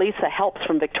Mayor Lisa Helps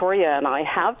from Victoria and I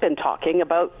have been talking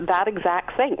about that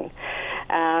exact thing.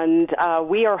 And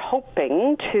we are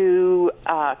hoping to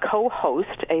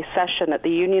co-host a session at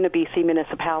the Union of BC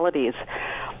Municipalities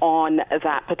on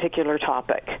that particular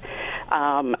topic,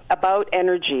 about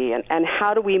energy and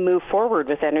how do we move forward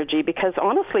with energy, because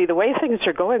honestly, the way things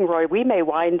are going, Roy, we may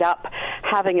wind up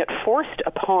having it forced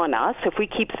upon us. If we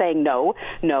keep saying no,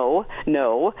 no,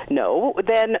 no, no,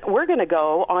 then we're going to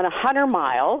go on a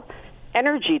 100-mile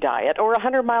energy diet or a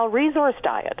 100-mile resource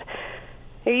diet.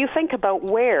 You think about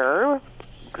where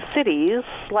cities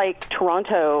like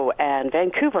Toronto and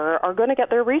Vancouver are going to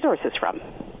get their resources from.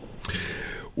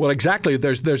 Well, exactly.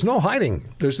 There's no hiding.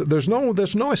 There's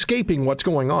no escaping what's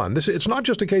going on. It's not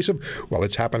just a case of, well,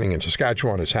 it's happening in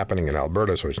Saskatchewan, it's happening in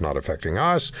Alberta, so it's not affecting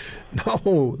us.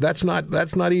 No, that's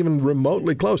not even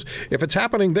remotely close. If it's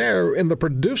happening there in the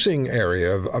producing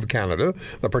area of Canada,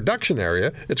 the production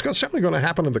area, it's certainly going to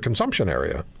happen in the consumption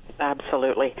area.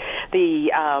 Absolutely.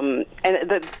 And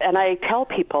I tell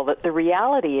people that the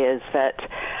reality is that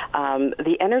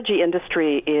the energy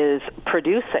industry is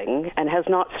producing and has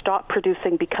not stopped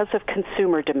producing because of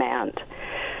consumer demand.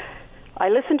 I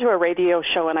listened to a radio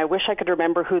show, and I wish I could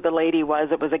remember who the lady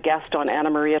was. It was a guest on Anna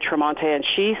Maria Tremonte, and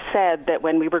she said that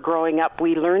when we were growing up,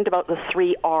 we learned about the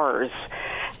 3 R's,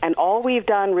 and all we've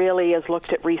done really is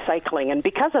looked at recycling. And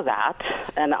because of that,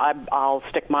 and I'll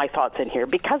stick my thoughts in here,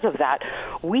 because of that,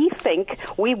 we think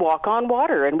we walk on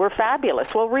water and we're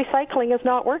fabulous. Well, recycling is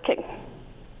not working.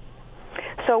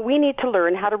 So we need to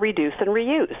learn how to reduce and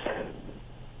reuse.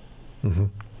 Mm-hmm.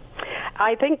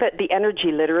 I think that the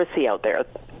energy literacy out there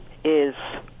is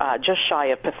just shy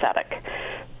of pathetic.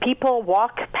 People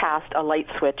walk past a light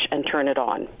switch and turn it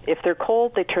on. If they're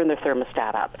cold, they turn their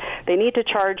thermostat up. They need to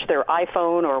charge their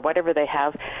iPhone or whatever they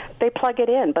have. They plug it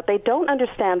in, but they don't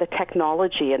understand the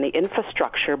technology and the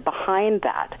infrastructure behind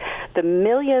that. The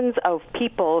millions of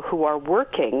people who are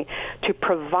working to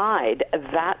provide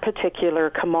that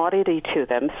particular commodity to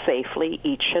them safely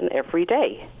each and every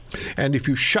day. And if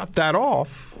you shut that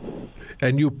off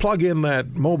and you plug in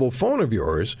that mobile phone of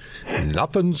yours,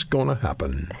 nothing's going to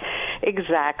happen.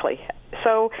 Exactly.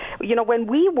 So, when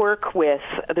we work with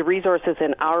the resources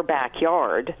in our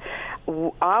backyard,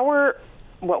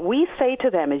 what we say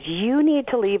to them is, you need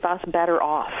to leave us better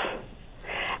off.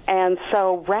 And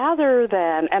so rather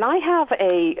than, and I have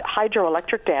a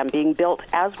hydroelectric dam being built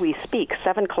as we speak,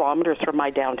 7 kilometers from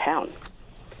my downtown.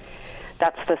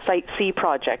 That's the Site C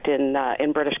project in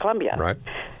British Columbia. Right.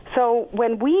 So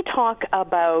when we talk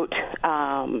about,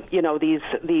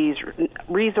 these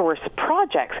resource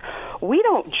projects, we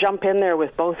don't jump in there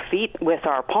with both feet with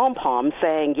our pom-poms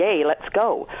saying, yay, let's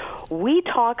go. We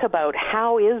talk about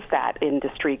how is that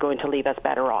industry going to leave us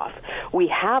better off. We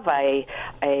have a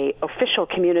official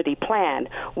community plan.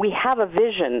 We have a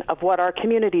vision of what our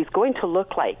community is going to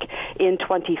look like in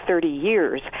 20, 30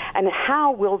 years. And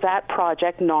how will that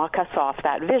project knock us off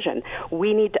that vision?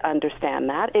 We need to understand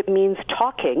that. It means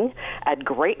talking at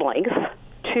great length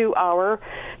to our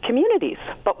communities.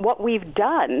 But what we've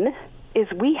done is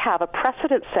we have a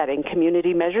precedent-setting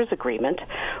community measures agreement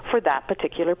for that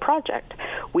particular project.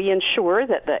 We ensure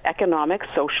that the economic,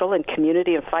 social, and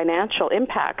community and financial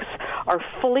impacts are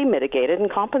fully mitigated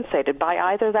and compensated by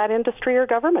either that industry or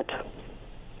government.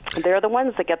 They're the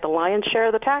ones that get the lion's share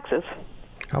of the taxes.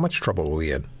 How much trouble are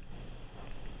we in?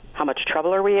 How much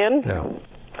trouble are we in? Yeah.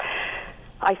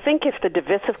 I think if the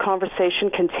divisive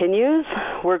conversation continues,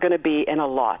 we're going to be in a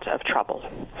lot of trouble.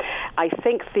 I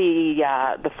think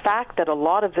the fact that a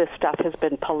lot of this stuff has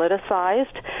been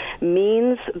politicized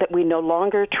means that we no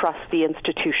longer trust the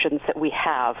institutions that we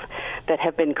have that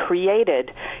have been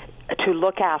created to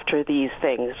look after these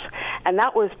things. And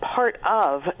that was part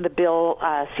of the bill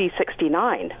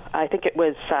C-69. I think it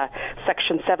was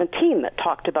Section 17 that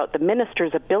talked about the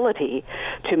minister's ability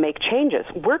to make changes.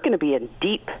 We're going to be in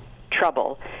deep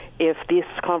trouble if this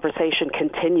conversation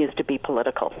continues to be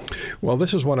political. Well,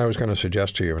 this is what I was going to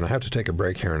suggest to you, and I have to take a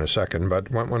break here in a second, but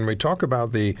when we talk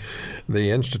about the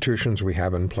institutions we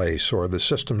have in place, or the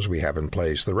systems we have in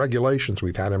place, the regulations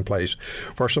we've had in place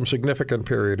for some significant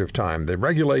period of time, the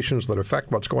regulations that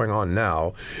affect what's going on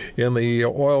now in the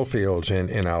oil fields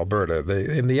in Alberta,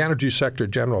 in the energy sector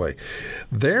generally,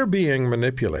 they're being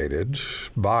manipulated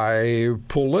by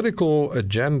political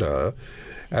agenda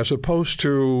as opposed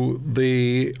to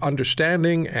the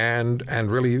understanding and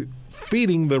really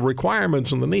feeding the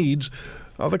requirements and the needs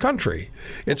of the country.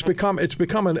 It's become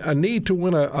a need to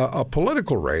win a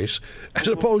political race as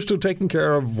opposed to taking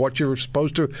care of what you're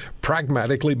supposed to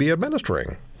pragmatically be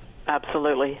administering.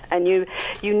 Absolutely. And you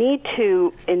need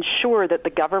to ensure that the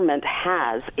government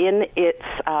has in its,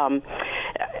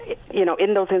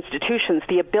 in those institutions,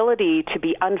 the ability to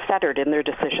be unfettered in their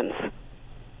decisions.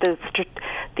 The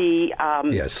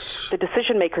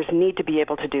decision makers need to be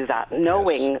able to do that,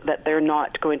 knowing that they're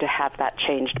not going to have that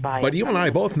changed by. But you and I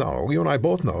both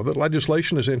know that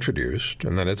legislation is introduced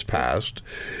and then it's passed,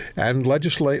 and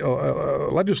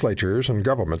legislatures and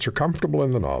governments are comfortable in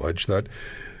the knowledge that,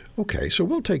 okay, so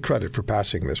we'll take credit for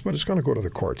passing this, but it's going to go to the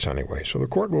courts anyway. So the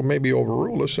court will maybe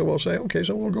overrule us, so we'll say, okay,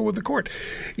 so we'll go with the court.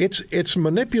 It's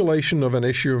manipulation of an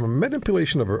issue,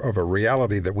 manipulation of a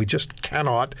reality that we just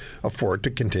cannot afford to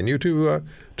continue to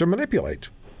manipulate.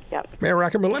 Yep. Mayor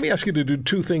Ackerman, let me ask you to do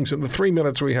two things in the 3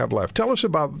 minutes we have left. Tell us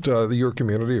about your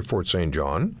community of Fort St.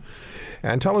 John,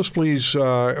 and tell us, please,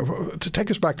 to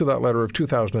take us back to that letter of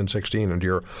 2016 and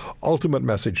your ultimate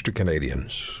message to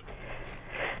Canadians.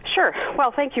 Sure.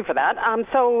 Well, thank you for that.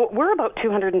 So we're about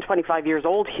 225 years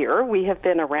old here. We have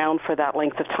been around for that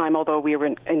length of time, although we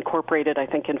were incorporated, I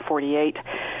think, in 48.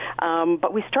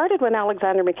 But we started when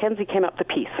Alexander Mackenzie came up the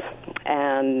Peace,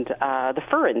 and the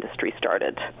fur industry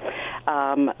started.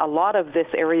 A lot of this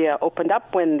area opened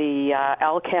up when the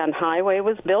Alcan Highway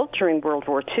was built during World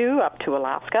War II up to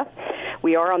Alaska.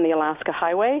 We are on the Alaska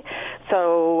Highway,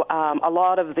 so a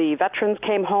lot of the veterans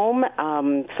came home.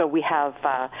 So we have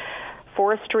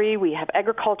forestry, we have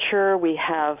agriculture, we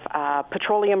have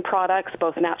petroleum products,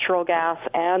 both natural gas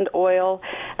and oil,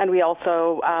 and we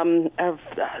also are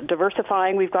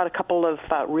diversifying. We've got a couple of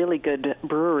really good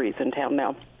breweries in town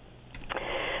now.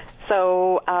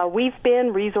 So we've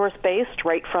been resource-based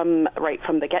right from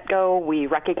the get-go. We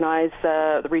recognize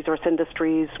the resource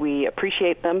industries. We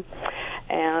appreciate them.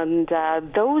 And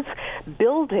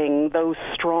building those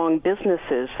strong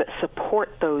businesses that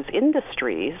support those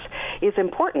industries is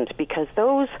important, because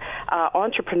those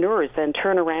entrepreneurs then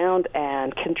turn around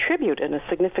and contribute in a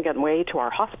significant way to our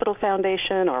hospital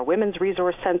foundation, our Women's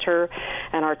Resource Center,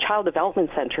 and our Child Development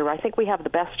Center. I think we have the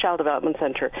best Child Development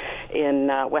Center in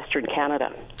Western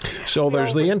Canada. So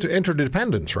there's the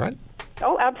interdependence, right?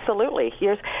 Oh, absolutely.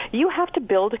 You have to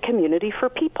build a community for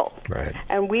people. Right.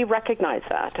 And we recognize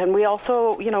that. And we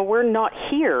also, we're not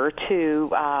here to,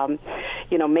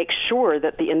 make sure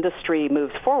that the industry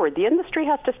moves forward. The industry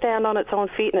has to stand on its own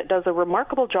feet, and it does a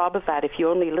remarkable job of that if you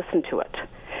only listen to it.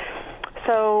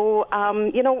 So,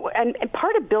 and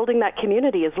part of building that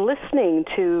community is listening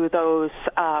to those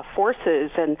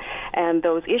forces and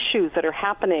those issues that are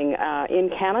happening in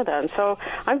Canada. And so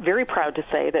I'm very proud to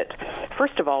say that,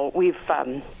 first of all, we've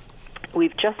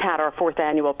just had our 4th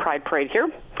annual Pride Parade here.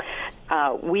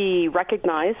 We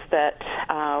recognize that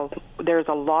there's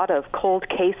a lot of cold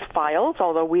case files,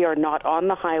 although we are not on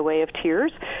the highway of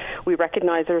tears. We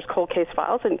recognize there's cold case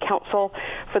files, and Council,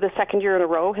 for the 2nd year in a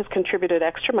row, has contributed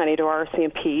extra money to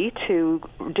RCMP to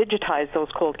digitize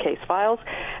those cold case files.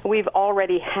 We've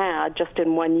already had, just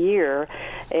in 1 year,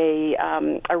 a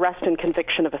arrest and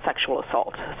conviction of a sexual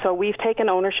assault. So we've taken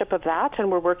ownership of that,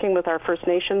 and we're working with our First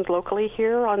Nations locally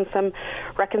here on some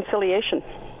reconciliation.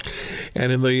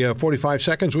 And in the 45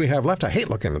 seconds we have left, I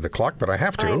hate looking at the clock, but I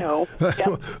have to. I know.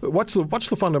 Yep. What's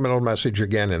the fundamental message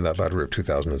again in that letter of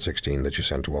 2016 that you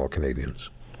sent to all Canadians?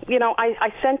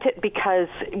 I sent it because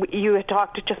you had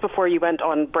talked just before you went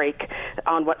on break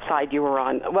on what side you were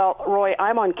on. Well, Roy,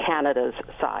 I'm on Canada's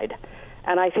side.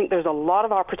 And I think there's a lot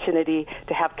of opportunity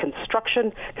to have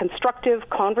constructive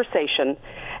conversation,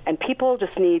 and people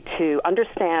just need to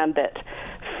understand that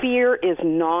fear is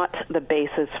not the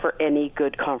basis for any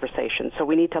good conversation. So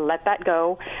we need to let that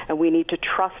go, and we need to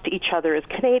trust each other as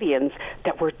Canadians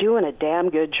that we're doing a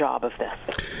damn good job of this.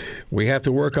 We have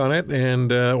to work on it,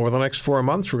 and over the next 4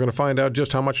 months, we're going to find out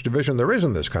just how much division there is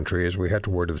in this country as we head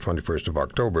toward the 21st of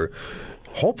October.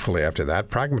 Hopefully after that,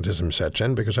 pragmatism sets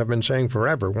in, because I've been saying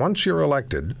forever, once you're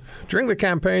elected, during the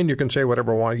campaign, you can say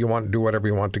whatever you want, do whatever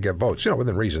you want to get votes,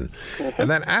 within reason. Mm-hmm. And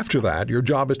then after that, your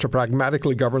job is to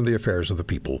pragmatically govern the affairs of the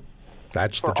people.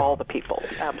 That's the for job. all the people.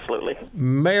 Absolutely.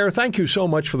 Mayor, thank you so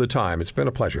much for the time. It's been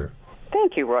a pleasure.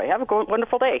 Thank you, Roy. Have a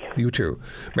wonderful day. You too.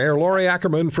 Mayor Laurie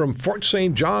Ackerman from Fort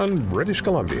St. John, British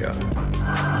Columbia.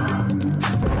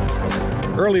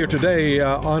 Earlier today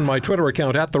on my Twitter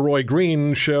account, at The Roy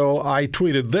Green Show, I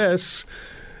tweeted this.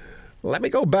 Let me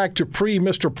go back to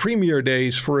Mr. Premier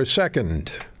days for a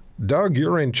second. Doug,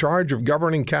 you're in charge of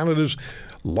governing Canada's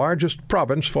largest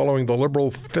province following the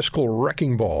Liberal fiscal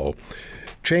wrecking ball.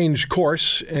 Change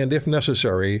course and, if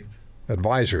necessary,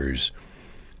 advisors.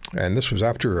 And this was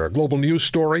after a Global News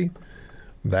story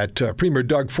that Premier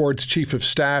Doug Ford's Chief of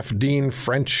Staff, Dean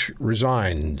French,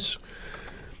 resigns.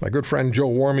 My good friend Joe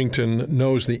Warmington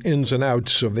knows the ins and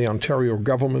outs of the Ontario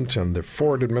government and the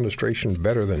Ford administration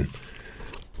better than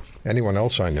anyone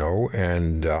else I know,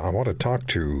 and I want to talk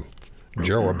to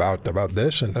Joe about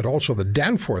this, and also the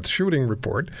Danforth shooting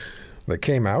report that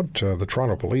came out, the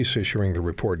Toronto Police issuing the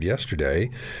report yesterday.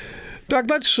 Doug,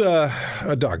 Mr.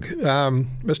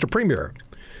 Premier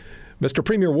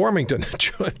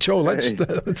Warmington, Joe,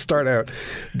 let's start out.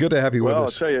 Good to have you with us. Well,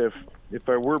 I'll tell you, if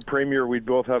I were Premier, we'd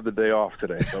both have the day off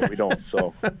today, but we don't.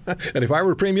 So, and if I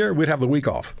were Premier, we'd have the week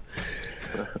off.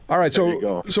 All right,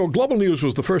 so Global News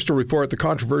was the first to report the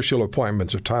controversial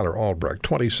appointments of Tyler Albrecht,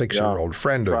 26-year-old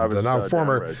friend of the now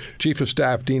former Chief of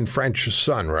Staff Dean French's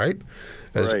son, right?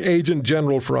 As Agent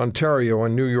General for Ontario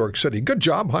and New York City. Good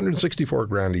job,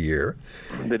 $164,000 a year.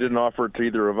 They didn't offer it to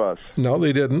either of us. No,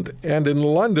 they didn't. And in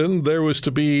London, there was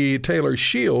to be Taylor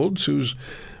Shields, who's,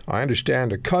 I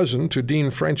understand, a cousin to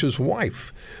Dean French's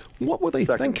wife. What were they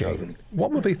thinking?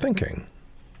 What were they thinking?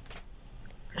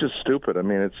 Just stupid. I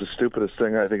mean, it's the stupidest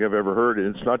thing I think I've ever heard.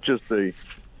 It's not just the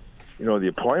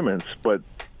appointments, but,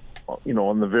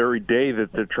 on the very day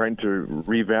that they're trying to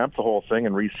revamp the whole thing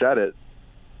and reset it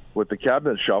with the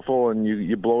cabinet shuffle, and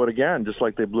you blow it again, just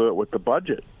like they blew it with the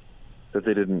budget. That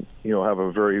they didn't, they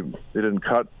didn't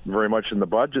cut very much in the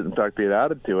budget. In fact, they had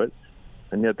added to it,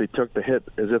 and yet they took the hit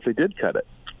as if they did cut it.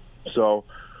 So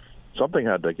something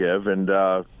had to give, and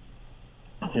the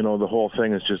whole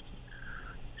thing is just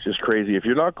crazy. If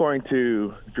you're going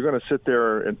to sit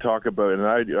there and talk about, and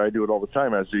I do it all the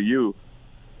time, as do you,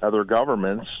 other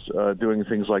governments doing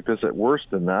things like this at worse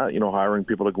than that, hiring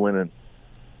people to go in and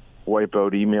wipe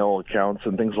out email accounts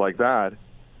and things like that,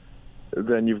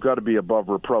 then you've got to be above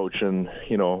reproach. And,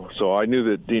 so I knew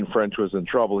that Dean French was in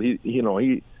trouble. He's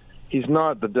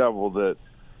not the devil that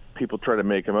people try to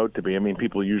make him out to be. I mean,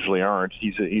 people usually aren't.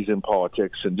 He's in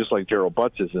politics, and just like Gerald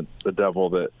Butts isn't the devil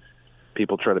that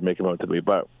people try to make him out to be.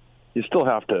 But you still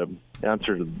have to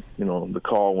answer to, the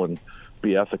call and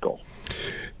be ethical.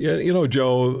 Yeah,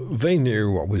 Joe, they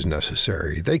knew what was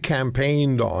necessary. They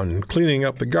campaigned on cleaning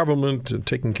up the government and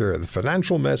taking care of the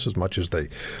financial mess as much as they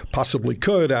possibly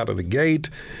could out of the gate.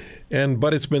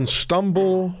 But it's been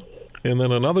stumble, and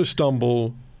then another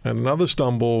stumble, and another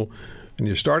stumble, and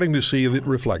you're starting to see it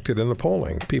reflected in the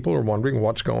polling. People are wondering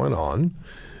what's going on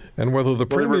and whether the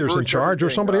Premier's in charge or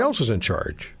somebody else is in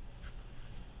charge.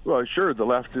 Well, sure, the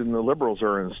left and the Liberals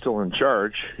are still in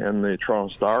charge, and the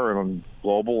Toronto Star and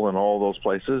Global and all those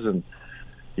places, and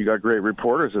you got great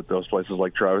reporters at those places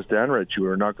like Travis Danrich, who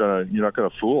you're not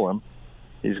gonna fool him.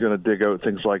 He's gonna dig out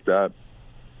things like that.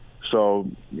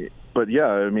 So, but yeah,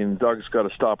 I mean, Doug's got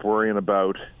to stop worrying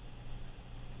about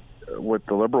what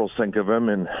the Liberals think of him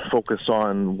and focus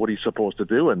on what he's supposed to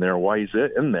do in there, why he's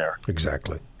in there.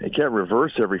 Exactly. He can't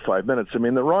reverse every 5 minutes. I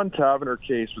mean, the Ron Taverner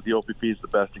case with the OPP is the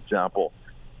best example.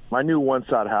 I knew once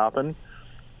that happened,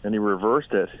 and he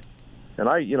reversed it. And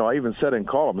I even said in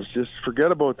columns, just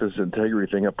forget about this integrity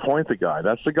thing. Appoint the guy.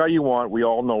 That's the guy you want. We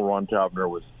all know Ron Taverner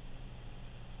was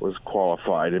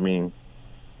qualified. I mean,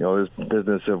 his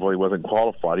business he wasn't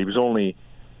qualified. He was only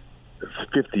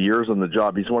 50 years on the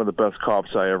job. He's one of the best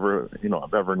cops I've ever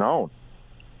known.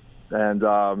 And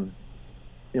the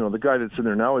guy that's in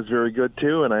there now is very good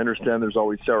too. And I understand there's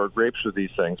always sour grapes with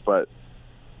these things, but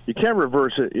you can't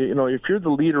reverse it. If you're the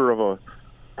leader of a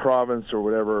province or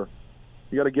whatever,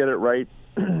 you got to get it right.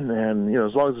 And,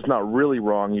 as long as it's not really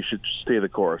wrong, you should stay the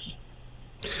course.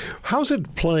 How's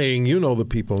it playing? The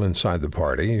people inside the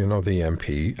party, the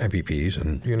MPPs,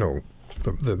 and,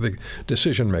 the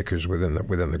decision makers within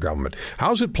the government.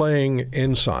 How's it playing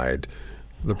inside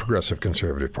the Progressive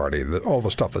Conservative Party? All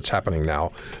the stuff that's happening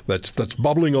now that's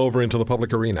bubbling over into the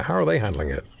public arena. How are they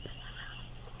handling it?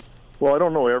 Well, I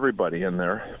don't know everybody in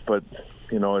there, but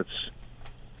I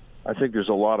think there's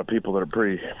a lot of people that are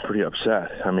pretty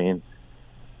upset. I mean,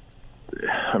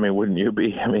 wouldn't you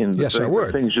be? I mean, yes, I would.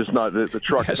 The thing's just not the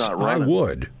truck's not running. I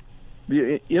would.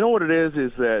 You know what it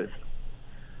is that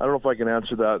I don't know if I can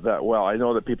answer that well. I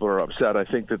know that people are upset. I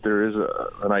think that there is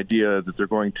an idea that they're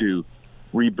going to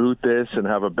reboot this and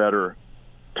have a better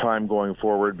time going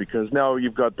forward, because now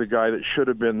you've got the guy that should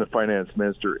have been the finance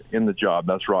minister in the job.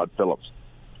 That's Rod Phillips.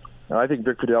 And I think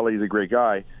Vic Fedeli is a great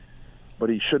guy, but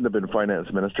he shouldn't have been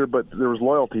finance minister. But there was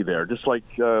loyalty there, just like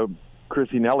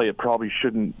Christine Elliott probably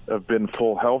shouldn't have been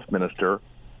full health minister.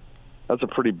 That's a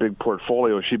pretty big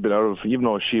portfolio she'd been out of, even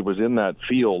though she was in that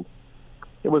field.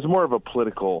 It was more of a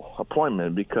political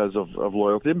appointment because of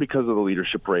loyalty and because of the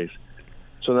leadership race.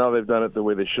 So now they've done it the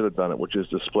way they should have done it, which is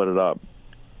to split it up.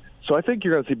 So I think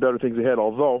you're going to see better things ahead,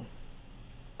 although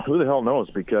who the hell knows,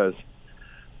 because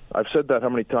I've said that how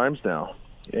many times now.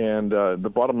 And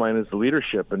the bottom line is the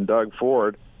leadership, and Doug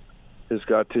Ford has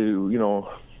got to,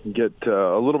 get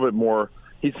a little bit more.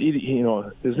 His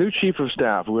new chief of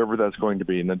staff, whoever that's going to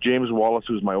be. Now, James Wallace,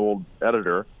 who's my old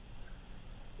editor,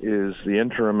 is the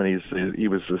interim, and he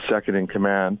was the second in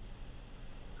command.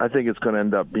 I think it's going to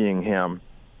end up being him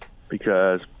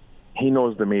because he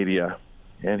knows the media,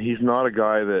 and he's not a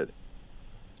guy that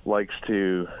likes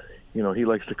to, he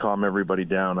likes to calm everybody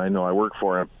down. I know, I work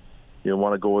for him. You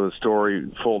want to go with a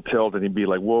story full tilt, and he'd be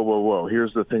like, whoa, whoa, whoa,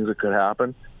 here's the things that could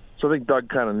happen. So I think Doug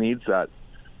kind of needs that.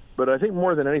 But I think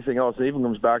more than anything else, it even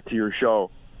comes back to your show.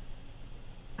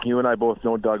 You and I both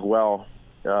know Doug well,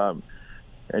 and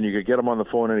you could get him on the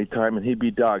phone anytime, and he'd be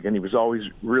Doug. And he was always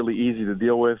really easy to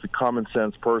deal with, a common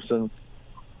sense person.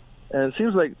 And it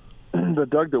seems like the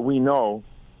Doug that we know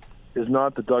is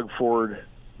not the Doug Ford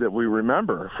that we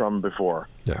remember from before.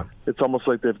 Yeah. It's almost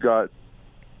like they've got,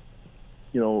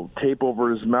 tape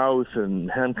over his mouth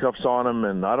and handcuffs on him,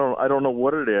 and I don't know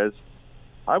what it is.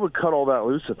 I would cut all that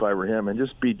loose if I were him and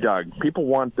just be Doug. People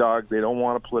want Doug. They don't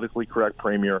want a politically correct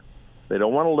premier. They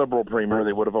don't want a liberal premier.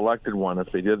 They would have elected one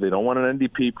if they did. They don't want an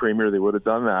NDP premier. They would have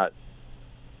done that.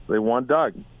 They want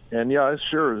Doug. And, yeah,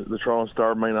 sure, the Toronto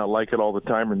Star might not like it all the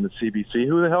time in the CBC.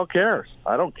 Who the hell cares?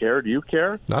 I don't care. Do you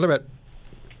care? Not a bit.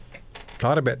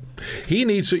 Not a bit. He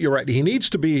needs to, you're right, he needs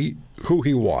to be who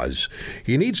he was.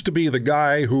 He needs to be the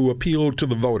guy who appealed to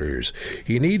the voters.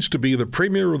 He needs to be the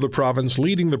premier of the province,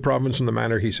 leading the province in the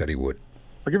manner he said he would.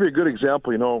 I'll give you a good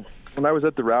example. When I was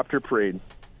at the Raptor Parade,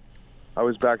 I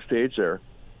was backstage there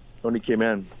when he came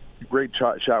in. Great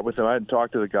chat with him. I hadn't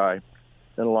talked to the guy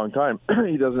in a long time.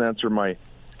 He doesn't answer my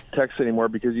texts anymore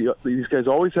because these guys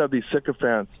always have these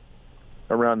sycophants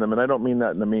around them, and I don't mean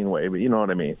that in a mean way, but you know what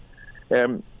I mean.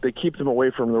 And they keep them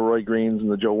away from the Roy Greens and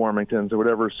the Joe Warmingtons or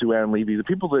whatever, Sue Ann Levy, the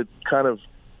people that kind of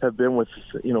have been with,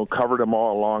 covered him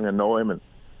all along and know him. And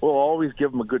we'll always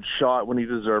give him a good shot when he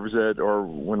deserves it or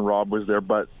when Rob was there.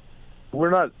 But we're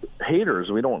not haters.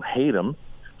 We don't hate him.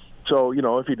 So,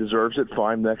 if he deserves it,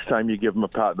 fine. Next time you give him a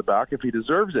pat in the back. If he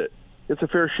deserves it, it's a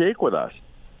fair shake with us.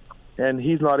 And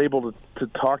he's not able to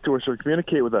talk to us or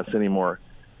communicate with us anymore.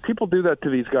 People do that to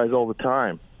these guys all the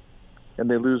time. And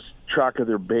they lose track of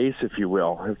their base, if you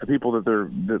will. If the people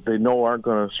that they know aren't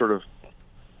going to sort of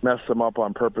mess them up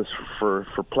on purpose for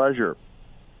pleasure.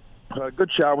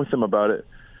 Good chat with them about it.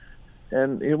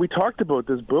 And we talked about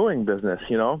this booing business,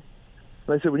 And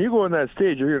I said, when you go on that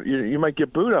stage, you might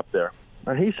get booed up there.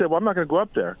 And he said, well, I'm not going to go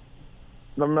up there.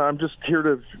 I'm just here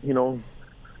to,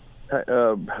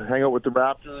 hang out with the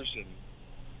Raptors and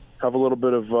have a little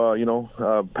bit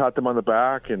of, pat them on the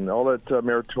back, and I'll let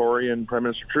Mayor Tory and Prime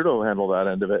Minister Trudeau handle that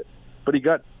end of it. But he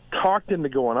got talked into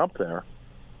going up there,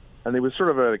 and he was sort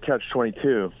of at a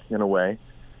catch-22 in a way.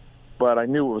 But I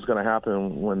knew what was going to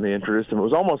happen when they introduced him.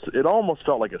 It almost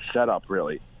felt like a setup,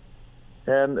 really.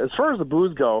 And as far as the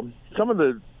boos go, some of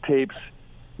the tapes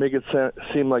make it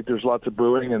seem like there's lots of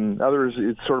booing, and others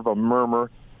it's sort of a murmur.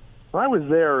 I was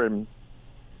there, and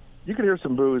you could hear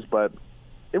some boos, but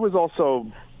it was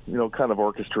also kind of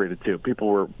orchestrated too. People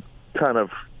were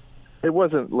it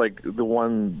wasn't like the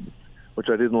one, which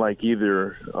I didn't like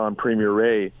either, on Premier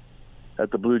Ray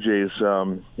at the Blue Jays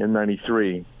in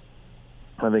 93,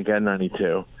 I think, and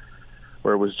 92,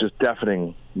 where it was just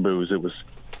deafening boos. It was,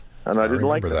 and I didn't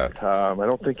like that. I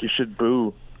don't think you should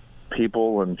boo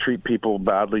people and treat people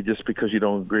badly just because you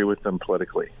don't agree with them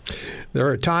politically. There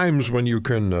are times when you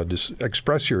can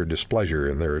express your displeasure,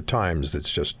 and there are times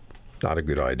that's just not a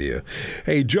good idea.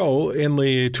 Hey, Joe, in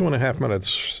the 2.5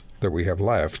 minutes that we have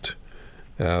left,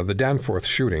 the Danforth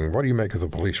shooting, what do you make of the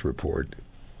police report?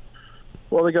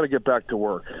 Well, they got to get back to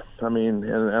work. I mean,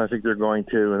 and I think they're going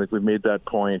to. I think we've made that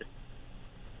point.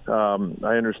 I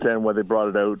understand why they brought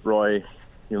it out, Roy.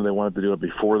 They wanted to do it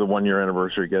before the 1-year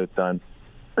anniversary, get it done.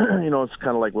 It's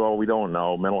kind of like, well, we don't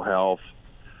know. Mental health,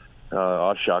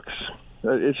 shucks.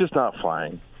 It's just not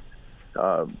flying.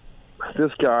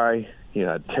 This guy, he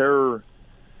had terror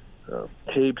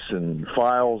tapes and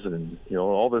files and,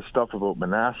 all this stuff about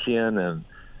Manassian and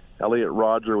Elliot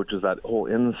Rodger, which is that whole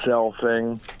incel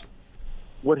thing.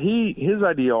 his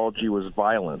ideology was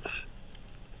violence.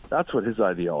 That's what his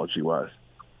ideology was.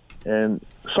 And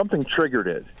something triggered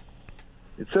it.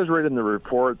 It says right in the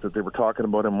report that they were talking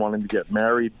about him wanting to get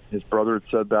married. His brother had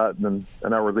said that, and then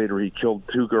an hour later he killed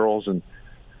 2 girls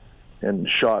and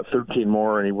shot 13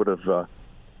 more, and he would have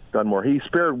done more. He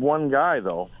spared one guy,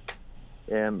 though,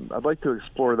 and I'd like to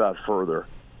explore that further.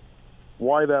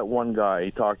 Why that one guy?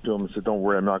 He talked to him and said, "Don't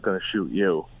worry, I'm not going to shoot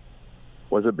you."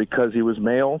 Was it because he was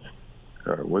male?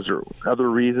 Or was there other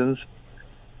reasons?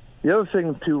 The other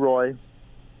thing, too, Roy,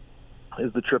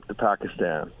 is the trip to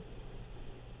Pakistan.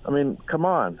 I mean, come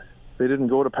on. They didn't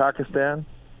go to Pakistan?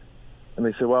 And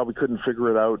they said, well, we couldn't figure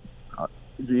it out.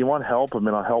 Do you want help? I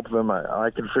mean, I'll help them.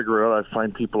 I can figure it out. I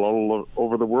find people all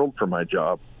over the world for my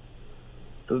job.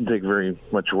 It doesn't take very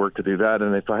much work to do that.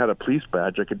 And if I had a police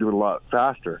badge, I could do it a lot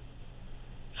faster.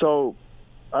 So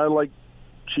I like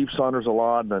Chief Saunders a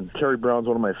lot, and Terry Brown's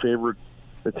one of my favorite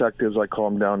detectives. I call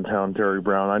him Downtown Terry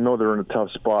Brown. I know they're in a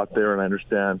tough spot there, and I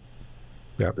understand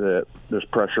that there's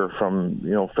pressure from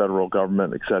federal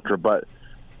government, et cetera. But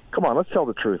come on, let's tell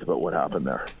the truth about what happened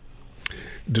there.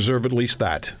 Deserve at least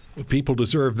that. People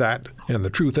deserve that, and the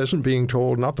truth isn't being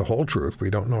told, not the whole truth. We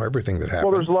don't know everything that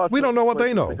happened. Well, there's lots. We don't know what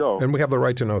they know, and we have the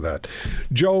right to know that.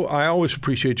 Joe, I always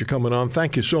appreciate you coming on.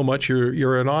 Thank you so much.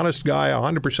 You're an honest guy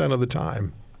 100% of the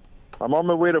time. I'm on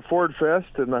my way to Ford Fest,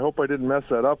 and I hope I didn't mess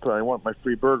that up. I want my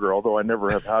free burger, although I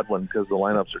never have had one because the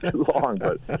lineups are too long.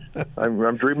 But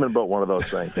I'm dreaming about one of those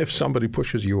things. If somebody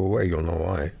pushes you away, you'll know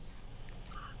why.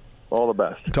 All the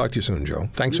best. Talk to you soon, Joe.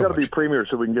 Thanks so much. You got to be premier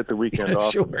so we can get the weekend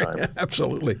off. Sure, sometime.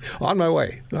 Absolutely. On my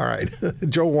way. All right.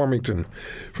 Joe Warmington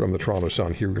from the Toronto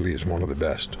Sun. He really is one of the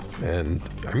best. And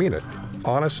I mean it.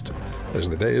 Honest as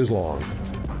the day is long.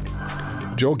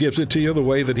 Joe gives it to you the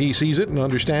way that he sees it and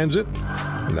understands it,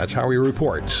 and that's how he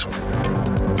reports.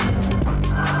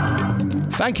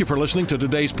 Thank you for listening to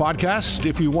today's podcast.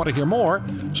 If you want to hear more,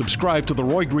 subscribe to The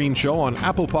Roy Green Show on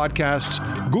Apple Podcasts,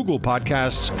 Google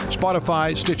Podcasts,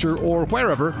 Spotify, Stitcher, or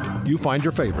wherever you find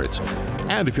your favorites.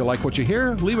 And if you like what you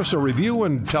hear, leave us a review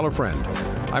and tell a friend.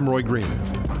 I'm Roy Green.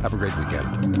 Have a great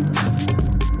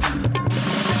weekend.